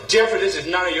tell you. Jeffrey, this is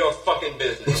none of your fucking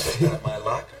business. Is that my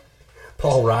locker?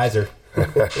 Paul Reiser.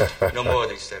 No more of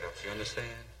these setups, you understand?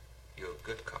 You're a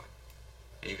good cop.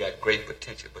 And you got great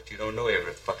potential, but you don't know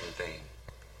every fucking thing.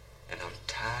 And I'm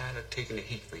tired of taking the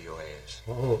heat for your ass.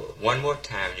 Oh. One more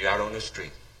time, you're out on the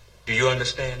street. Do you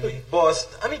understand me? Boss,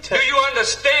 let me tell you. Do you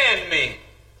understand me?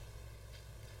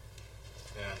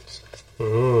 Yeah, I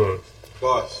understand.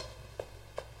 Boss,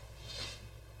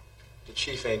 the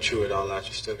chief ain't true it all out.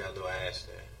 You still got a little ass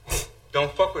there.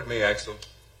 Don't fuck with me, Axel.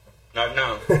 Not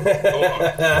now. Go on.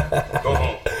 Go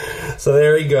home. So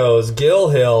there he goes. Gil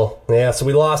Hill. Yeah, so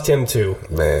we lost him too.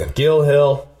 Man. Gil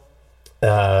Hill,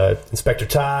 Inspector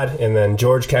Todd, and then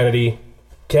George Kennedy,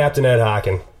 Captain Ed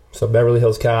Hocken. So Beverly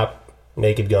Hills Cop,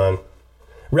 Naked Gun.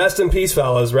 Rest in peace,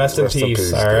 fellas. Rest in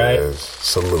peace. All right. Guys.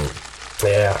 Salute.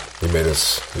 Yeah. You made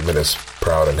us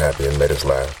proud and happy and made us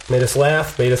laugh. Made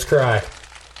us cry.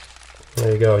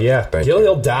 There you go. Yeah. Thank Gil you.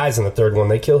 Hill dies in the third one.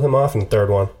 They kill him off in the third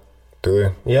one.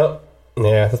 Do they? Yep.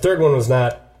 Yeah. The third one was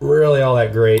not really all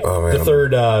that great. Oh, man. The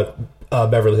third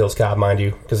Beverly Hills Cop, mind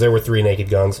you, because there were 3 Naked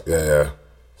Guns. Yeah.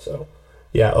 So,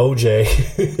 yeah,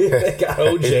 OJ. They got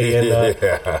OJ in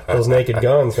those Naked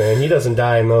Guns, man. He doesn't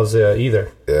die in those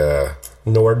either. Yeah.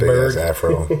 Nordberg. Big ass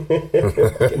afro.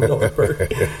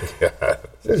 Nordberg.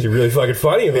 You're really fucking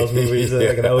funny in those movies.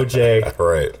 Like an OJ.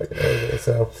 Right. Like an OJ.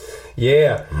 So,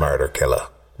 yeah. Murder killer.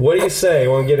 What do you say?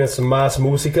 Want to get into some Mas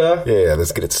Musica? Yeah,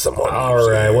 let's get into some more All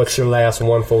music. right. What's your last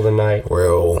one for the night?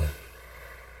 Well,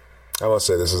 I must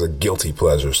say this is a guilty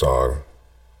pleasure song.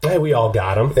 Hey, we all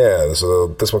got them. Yeah, so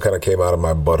this one kind of came out of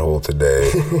my butthole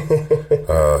today.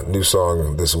 New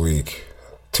song this week.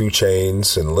 2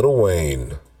 Chainz and Lil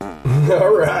Wayne.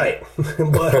 All right.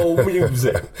 Butthole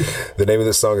music. The name of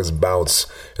this song is Bounce.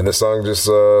 And this song just,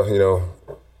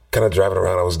 kind of driving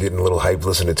around, I was getting a little hype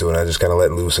listening to it. I just kind of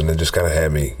let loose and it just kind of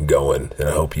had me going. And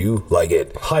I hope you like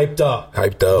it. Hyped up.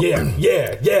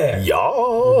 Yeah.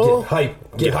 Y'all. Get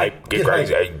hype. Get hype. Get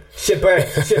crazy. Hype. Shit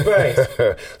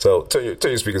bang. So turn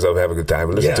your speakers up, have a good time,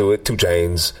 and listen to it. 2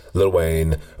 Chainz, Lil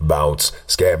Wayne, Bounce,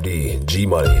 Scav D,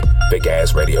 G-Money, Big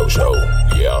Ass Radio Show.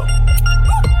 Yeah.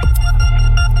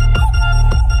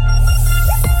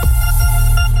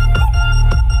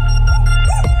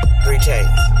 3 Chainz.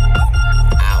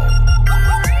 Ow.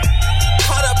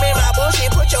 Caught up in my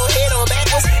bullshit, put your head on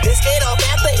backwards. Then skate off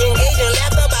after, engage in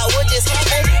laughter about what just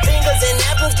happened. Fingers and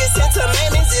napkins get sent to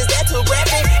mammies, is that too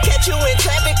graphic? Catch you in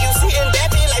traffic, you sitting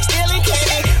dappy like stealing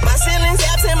candy. My ceiling's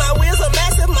absent, my wheels are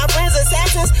massive, my friends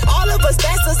assassins. All of us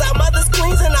bastards, our mothers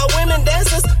queens and our women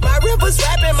dancers. My rivers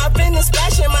rapping, my fingers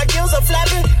splashing, my gills are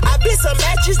flapping. I bit some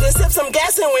matches, then sip some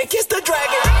gas and went kiss the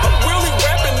dragon. I'm really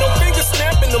rapping, no fingers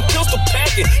snapping, them pills to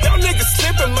packing. Y'all niggas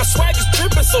slipping, my swag is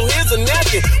dripping, so here's a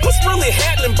napkin. What's really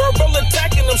happening? Verbal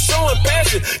attacking, I'm showing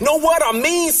passion. Know what I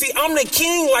mean? See, I'm the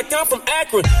king, like I'm from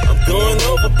Akron. I'm going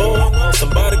overboard,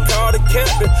 somebody call the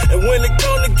captain. And when it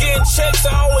come to getting checks,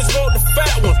 I always want the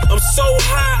fat one. I'm so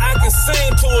high, I can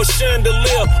sing to a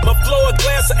chandelier. My flow a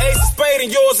glass of Ace of Spade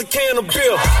and yours a can of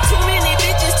beer. Too many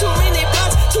bitches, too many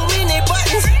blunts, too many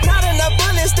buttons. Not enough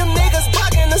bullets, them niggas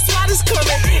bugging, the SWAT is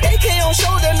coming. AK on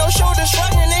shoulder, no shoulder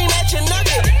shrugging, aim at your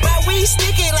nugget. My weed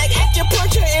sticky like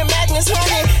acupuncture and Magnus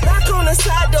honey. Knock on the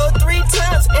side door 3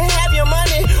 times and have your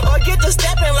money. Or get to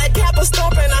stepping like Kappa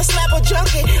stomping, I slap a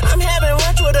junkie. I'm having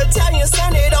lunch with Italian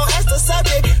Sunday, don't ask the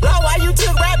subject. Law, why you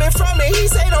took rabbit from me? He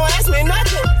say don't ask me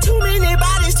nothing. Too many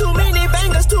bodies, too many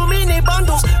bangers, too many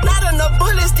bundles. Not enough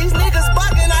bullets, these niggas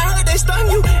bugging, I heard they stun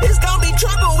you. It's gonna be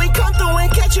trouble, we come through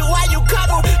and catch you while you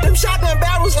cuddle. Them shotgun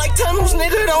barrels like tunnels,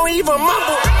 nigga, don't even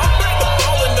mumble. I'm back to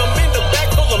ballin', I'm in the back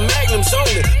full of magnums on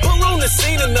it. Pull on the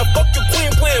scene and the fuck your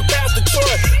queen playing Pastor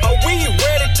Troy. Are we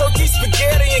ready? Turkey,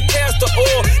 spaghetti, and castor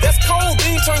oil. That's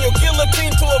codeine, turn your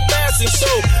guillotine to a fashion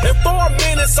show. In 4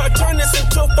 minutes, I turn this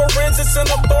into forensics in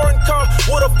a foreign car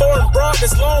with a foreign broad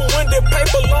that's long-winded your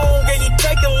paper long and you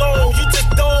taking long. You just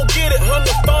don't get it. Hung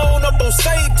the phone up on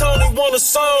Say Tony, want a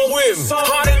song with me.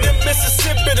 Hotter than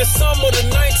Mississippi, the summer of the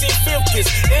 1950s.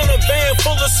 In a van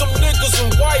full of some niggas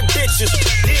and white bitches.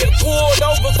 Get pulled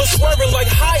over for swerving like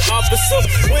hi, officer.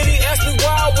 When he asked me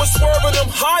why I was swerving him,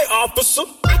 hi, officer.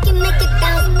 I can make it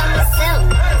bounce by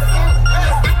myself.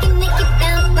 I can make it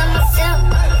bounce by myself.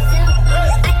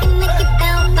 I can make it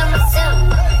bounce by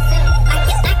myself. I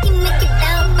can make it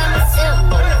bounce by myself.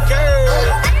 I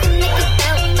can make it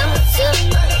bounce by myself. I can make it bounce by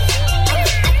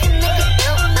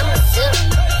myself.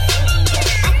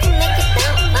 I can make it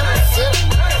bounce by myself.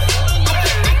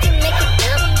 I can make it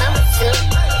bounce by myself.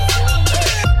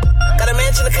 Got a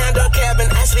mansion, a condo, cabin.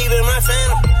 I sleep in my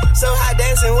phantom. So high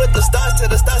dancing with the stars to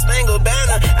the Star-Spangled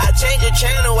Banner. I change your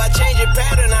channel, I change your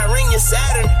pattern. I ring your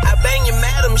Saturn, I bang your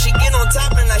madam. She get on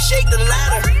top and I shake the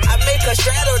ladder. I make her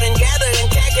straddle, then gather and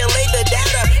calculate the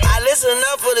data. I listen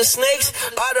up for the snakes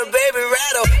or the baby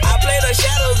rattle. I play the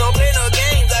shadows, don't play no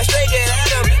games. I straight get at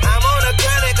them. I'm on a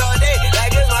chronic all day,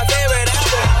 like it's my favorite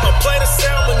album. I play the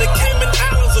salmon, the Cayman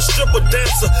Islands, a stripper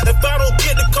dancer. If I don't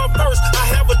get the car first, I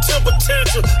have a temper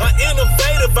tantrum. I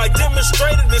innovative, I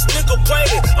demonstrated this nickel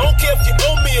plated. I don't care if you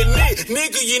owe me a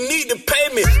nigga, you need to pay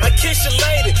me. I kiss your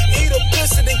lady, eat a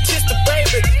pussy, then kiss the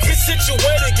baby. Get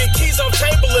situated, get keys on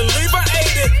table and leave her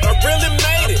aided. I really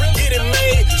made it, get it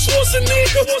made.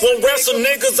 Schwarzenegger, won't wrestle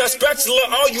niggas. I spatula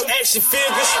all you action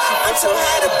figures. I'm so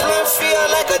high the blunt feel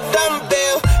like a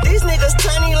dumbbell. These niggas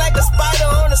tiny like a spider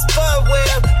on a spud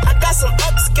web. I got some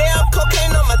upscale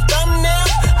cocaine on my thumbnail.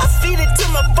 I feed it to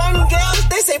my fun gals.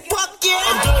 They say fuck yeah.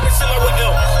 I'm doing this shit like with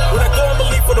L. When I go, I'ma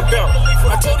leave for the belt.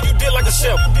 I told you did like a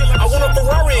chef. I want a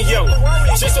Ferrari in yellow,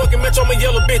 just so I can match all my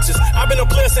yellow bitches. I've been a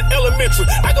player since elementary.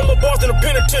 I got more bars than a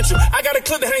penitentiary. I got a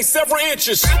clip that hangs several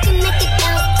inches. I can make it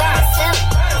bounce by myself.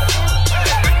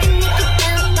 I can make it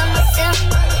bounce by myself.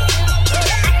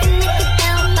 I can make it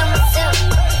bounce by myself.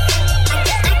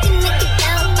 I can make it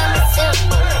bounce by myself.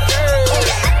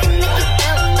 I can make it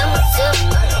bounce by myself. I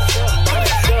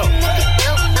can make it bounce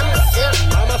by myself.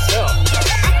 By myself.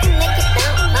 I can make it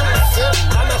bounce by myself.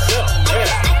 By myself.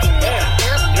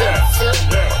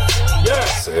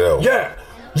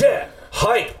 Yeah.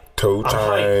 Hype. Toe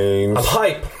times. I'm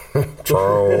hype.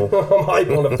 True. I'm hype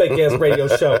on a fake ass radio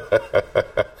show.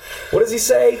 What does he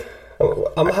say?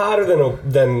 I'm hotter than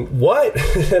what?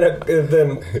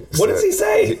 than what does he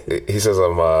say? He says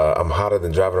I'm hotter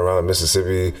than driving around in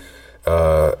Mississippi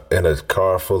in a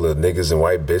car full of niggas and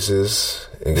white bitches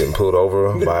and getting pulled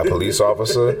over by a police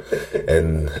officer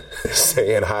and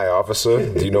saying, "Hi,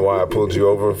 officer. Do you know why I pulled you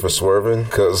over for swerving?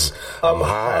 Because I'm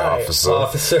high, officer." I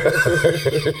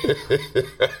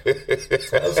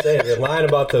was saying, you're lying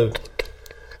about the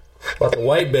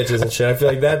white bitches and shit. I feel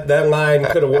like that line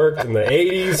could have worked in the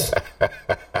 80s.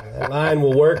 That line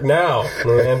will work now,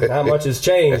 man. Not much has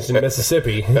changed in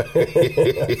Mississippi,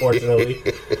 unfortunately.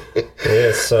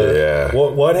 Yes. Yeah.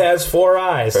 What has four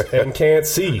eyes and can't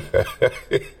see?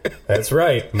 That's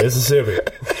right, Mississippi.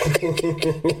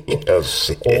 Oh,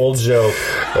 shit. Old joke.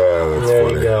 There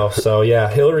funny. you go. So yeah,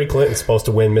 Hillary Clinton's supposed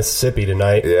to win Mississippi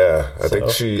tonight. Yeah, I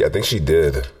think she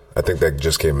did. I think that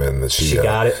just came in that she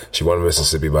got it. She won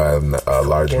Mississippi by a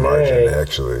large Fucking margin, A.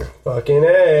 actually. Fucking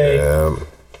A. Yeah,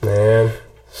 Man.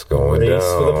 it's going Race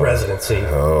down for the presidency.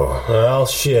 Oh, Well,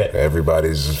 shit.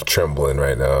 everybody's trembling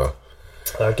right now.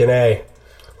 Fucking A.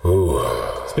 Ooh,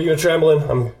 Speaking of trembling,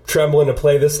 I'm trembling to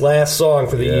play this last song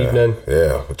for the evening.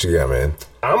 Yeah, what you got, man?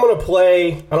 I'm going to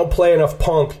play... I don't play enough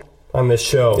punk on this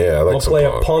show. Yeah, I like I'm going to some play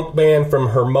punk. a punk band from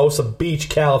Hermosa Beach,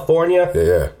 California.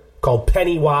 Yeah. Called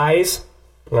Pennywise.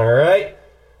 All right?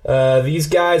 These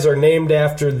guys are named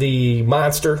after the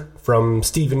monster from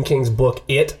Stephen King's book,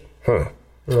 It. All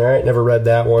right, never read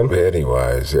that one.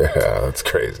 Pennywise, yeah, that's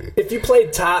crazy. If you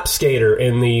played Top Skater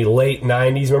in the late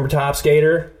 90s, remember Top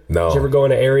Skater? No. Did you ever go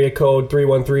into area code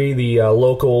 313, the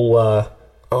local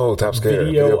Top Skater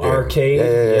video game. arcade?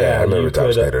 Yeah, I remember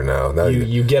Top Skater now.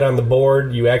 You get on the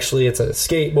board, it's a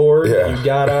skateboard that Yeah. you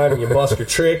got on, and you bust your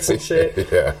tricks and shit.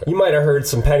 Yeah. You might have heard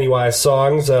some Pennywise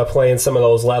songs playing some of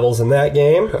those levels in that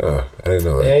game. I didn't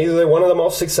know that. Yeah, they're one of the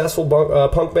most successful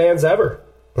punk bands ever.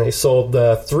 They sold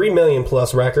 3 million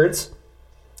plus records,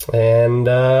 and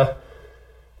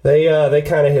they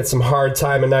kind of hit some hard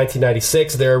time in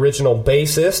 1996. Their original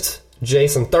bassist,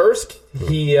 Jason Thirsk,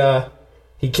 he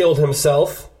killed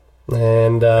himself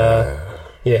and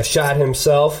shot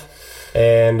himself,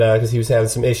 and because he was having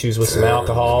some issues with some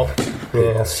alcohol.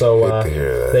 Yeah, so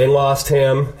they lost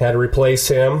him, had to replace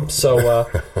him. So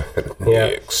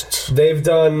they've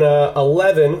done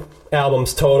 11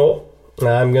 albums total.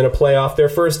 I'm going to play off their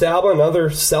first album, another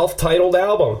self-titled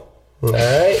album.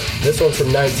 Alright, this one's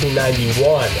from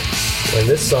 1991. And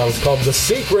this song's called The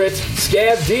Secret.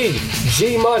 Scav D,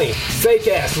 G-Money,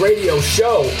 fake-ass radio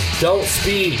show. Don't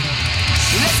speed.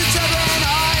 Listen, children,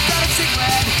 I got a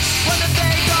secret. One that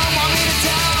they don't want me to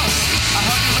tell. I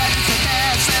hope you're ready to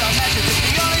dance. Little message is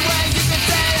the only way you can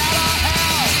stay out of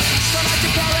hell. Don't let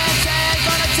your parents ain't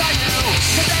gonna tell you,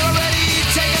 'cause they're already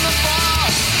taking the fall.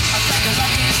 I think a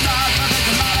lucky star, but there's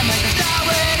a lot of make us now.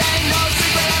 It ain't no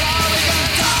secret at all. We're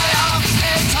gonna die off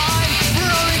in time.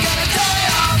 We're only gonna die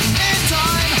off in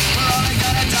time. We're only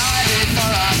gonna die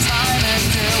before our time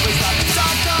until we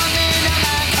stop coming to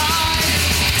mankind.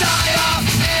 Die off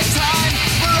in time.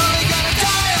 We're only gonna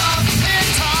die off in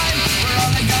time. We're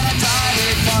only gonna die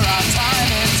before our time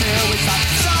until we stop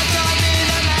coming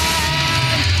to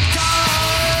mankind.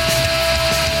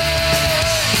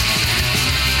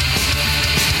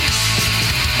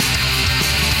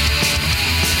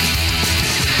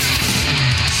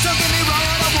 Don't get me wrong,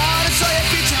 I don't want to show your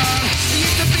future. It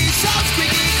used to be so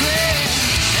squeaky clear.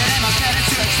 It ain't my better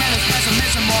to explain this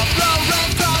pessimism or blow red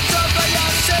clouds over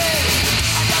your sea.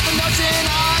 I got the notion,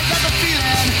 I got the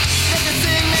feeling that this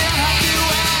thing may not have to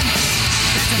end.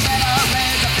 There's a better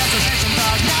raise of preservation,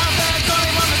 but now there's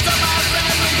only one that's my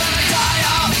friend. We're gonna die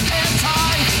off in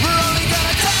time. We're only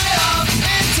gonna die off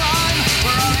in time.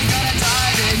 We're only gonna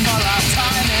die before our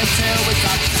time until we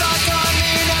stop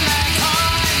coming to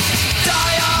mankind.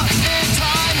 Die off in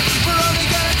time. We're only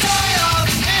gonna die off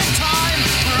in time.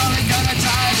 We're only gonna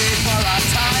die before our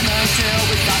time until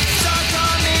we stop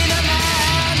coming to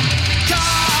mankind.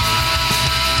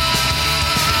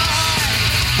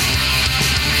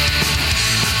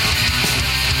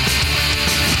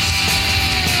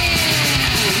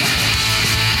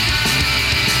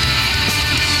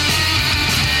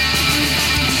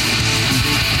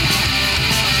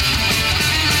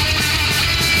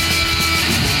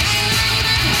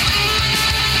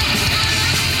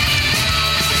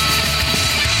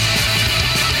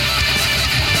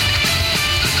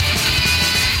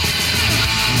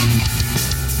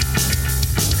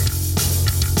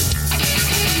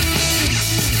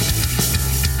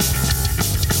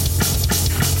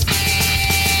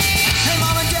 Hey,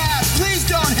 Mom and Dad, please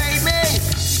don't hate me.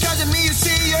 Because of me, you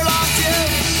see, you're lost too.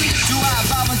 Do I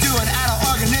evolve into an adult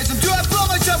organism? Do I blow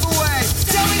myself away?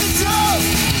 Tell me the truth.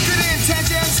 Good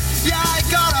intentions, yeah, I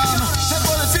got 'em. Head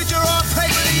for the future or pray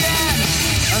for the end.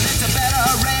 It's a better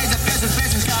raise of business,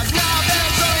 cause now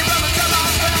there's only room to my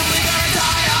friend. We're gonna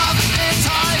die off in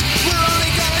time. We're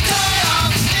only gonna die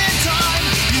off in time.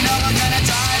 You know we're gonna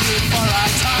die before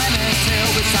our time until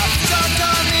we stop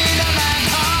coming to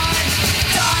mankind.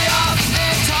 Die off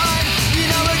in time. You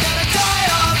know we're gonna die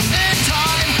off in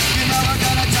time. You know we're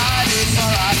gonna die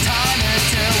before our time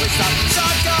until we stop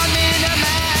coming to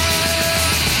mankind.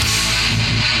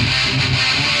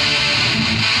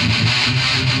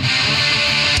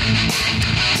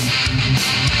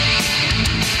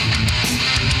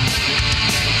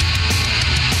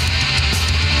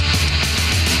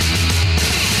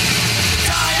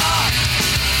 Die off.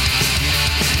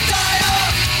 Die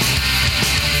off.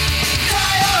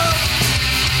 Die off.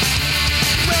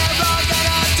 We're all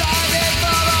gonna die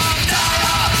before our die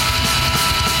off.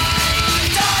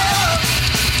 Die off.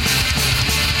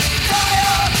 Die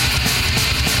off.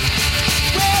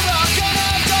 We're all gonna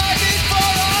die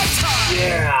before our time.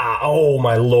 Yeah. Oh,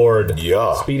 my Lord.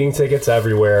 Yeah. Speeding tickets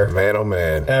everywhere. Man, oh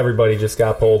man. Everybody just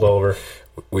got pulled over.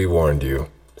 We warned you.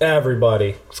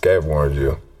 Everybody. Scav warned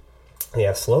you.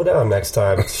 Yeah, slow down next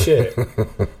time. Shit.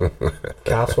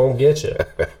 Cops won't get you.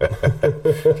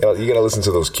 You gotta listen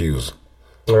to those cues.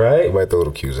 All right? You might throw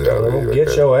little cues out They'll there.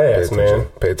 get your ass, Pay attention. man.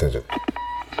 Pay attention.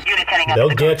 They'll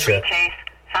get you.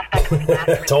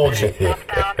 Told you.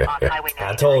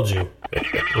 I told you.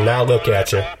 Now look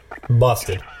at you.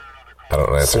 Busted. I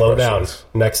don't answer Slow down questions.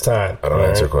 next time. I don't all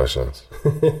answer right? questions.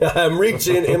 I'm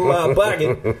reaching in my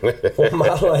pocket for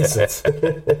my license.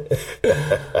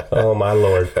 Oh, my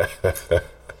Lord.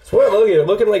 So what, look at it.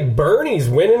 Looking like Bernie's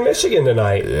winning Michigan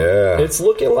tonight. Yeah. It's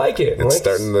looking like it. It's Like,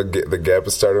 starting the gap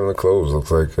is starting to close.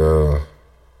 Looks like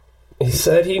he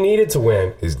said he needed to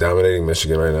win. he's dominating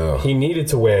Michigan right now. He needed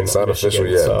to win. It's not Michigan, official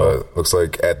yet, so but looks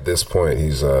like at this point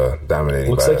he's dominating.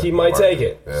 looks by like he might a margin. take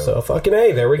it. Yeah. So fucking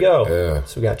A, there we go. Yeah.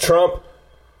 So we got Trump,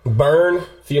 Burn,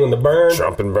 feeling the burn.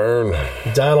 Trump and Burn.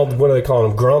 Donald, what do they call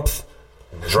him? Grumpf?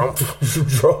 Trump.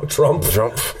 Trump.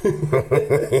 Trump.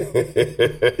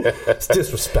 It's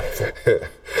disrespectful.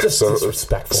 Just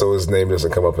disrespectful. So his name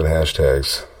doesn't come up in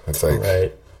hashtags. It's like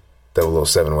right.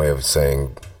 007 way of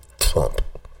saying Trump.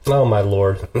 Oh, my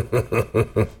Lord.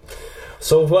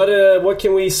 So what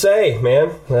can we say,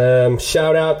 man?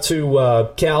 Shout out to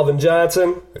Calvin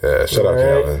Johnson. Yeah, shout out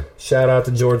Calvin. Shout out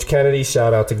to George Kennedy.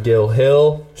 Shout out to Gil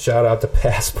Hill. Shout out to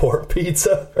Passport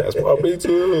Pizza. Passport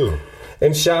Pizza.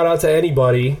 And shout out to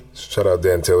anybody. Shout out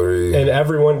Dan Tillery. And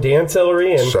everyone, Dan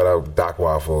Tillery. And shout out Doc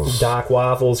Waffles. Doc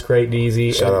Waffles, Crate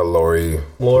Easy. Shout out Lori.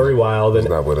 Lori Wild. Who's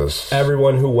not with us.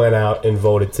 Everyone who went out and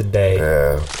voted today.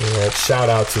 Yeah. And shout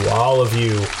out to all of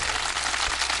you.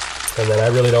 And then I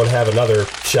really don't have another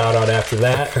shout out after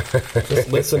that.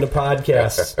 Just listen to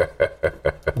podcasts.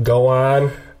 Go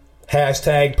on.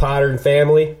 Hashtag Potter and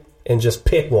Family. And just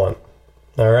pick one.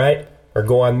 All right? Or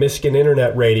go on Michigan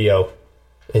Internet Radio.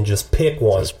 And just pick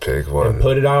one. Just pick one. And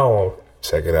put it on.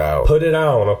 Check it out. Put it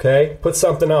on, okay? Put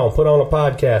something on. Put on a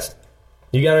podcast.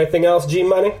 You got anything else,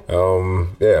 G-Money?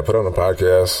 Yeah, put on a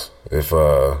podcast. If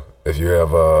you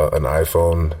have an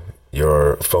iPhone,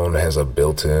 your phone has a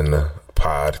built-in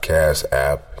podcast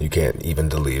app. You can't even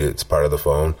delete it. It's part of the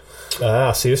phone.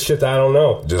 See, this shit I don't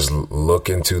know. Just look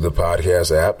into the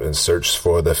podcast app and search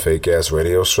for the Fake Ass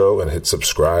Radio Show and hit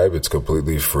subscribe. It's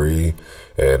completely free.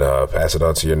 And pass it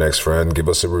on to your next friend. Give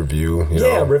us a review. You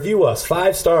know? Review us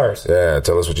 5 stars. Yeah,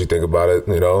 tell us what you think about it.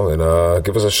 And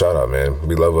give us a shout out, man.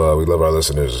 We love our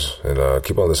listeners, and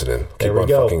keep on listening. Keep on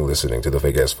fucking listening to the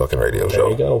Fake Ass fucking radio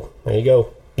show. There you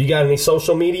go. You got any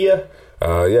social media?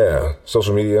 Yeah,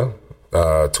 social media.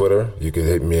 Twitter, you can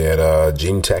hit me at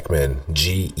Gene Techman,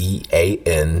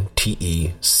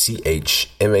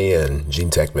 GeanTechman, Gene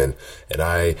Techman, and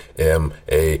I am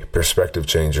a perspective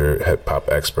changer, hip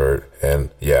hop expert, and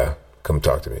yeah, come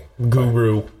talk to me.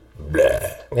 Guru. Blah.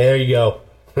 There you go.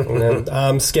 And then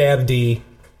I'm Scav D,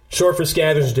 short for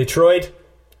Scavenge Detroit.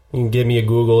 You can give me a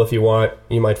Google if you want.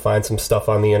 You might find some stuff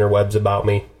on the interwebs about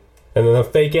me. And then the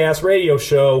Fake Ass Radio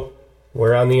Show,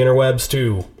 we're on the interwebs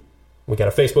too. We got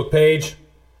a Facebook page,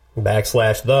 /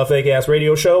 the Fake Ass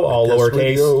Radio Show, all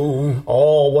lowercase,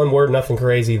 all one word, nothing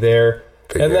crazy there.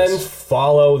 And then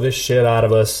follow the shit out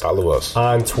of us. Follow us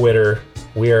on Twitter.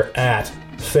 We are at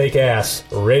Fake Ass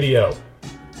Radio.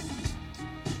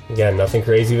 Again, nothing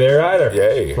crazy there either.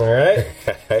 Yay. All right?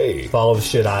 Hey. Follow the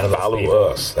shit out of us. Follow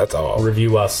us. That's all.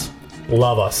 Review us.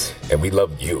 Love us. And we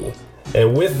love you.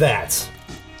 And with that,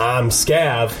 I'm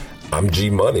Scav. I'm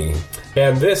G-Money.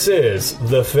 And this is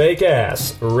the Fake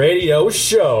Ass Radio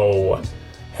Show.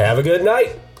 Have a good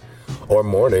night. Or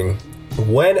morning.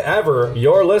 Whenever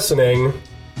you're listening.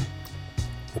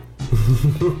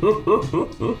 You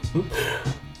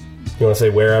want to say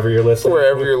wherever you're listening?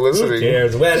 Wherever you're listening. Who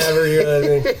cares? Whenever you're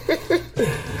listening.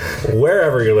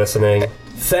 Wherever you're listening.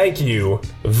 Thank you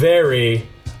very,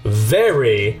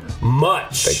 very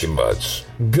much. Thank you much.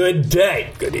 Good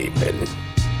day. Good evening.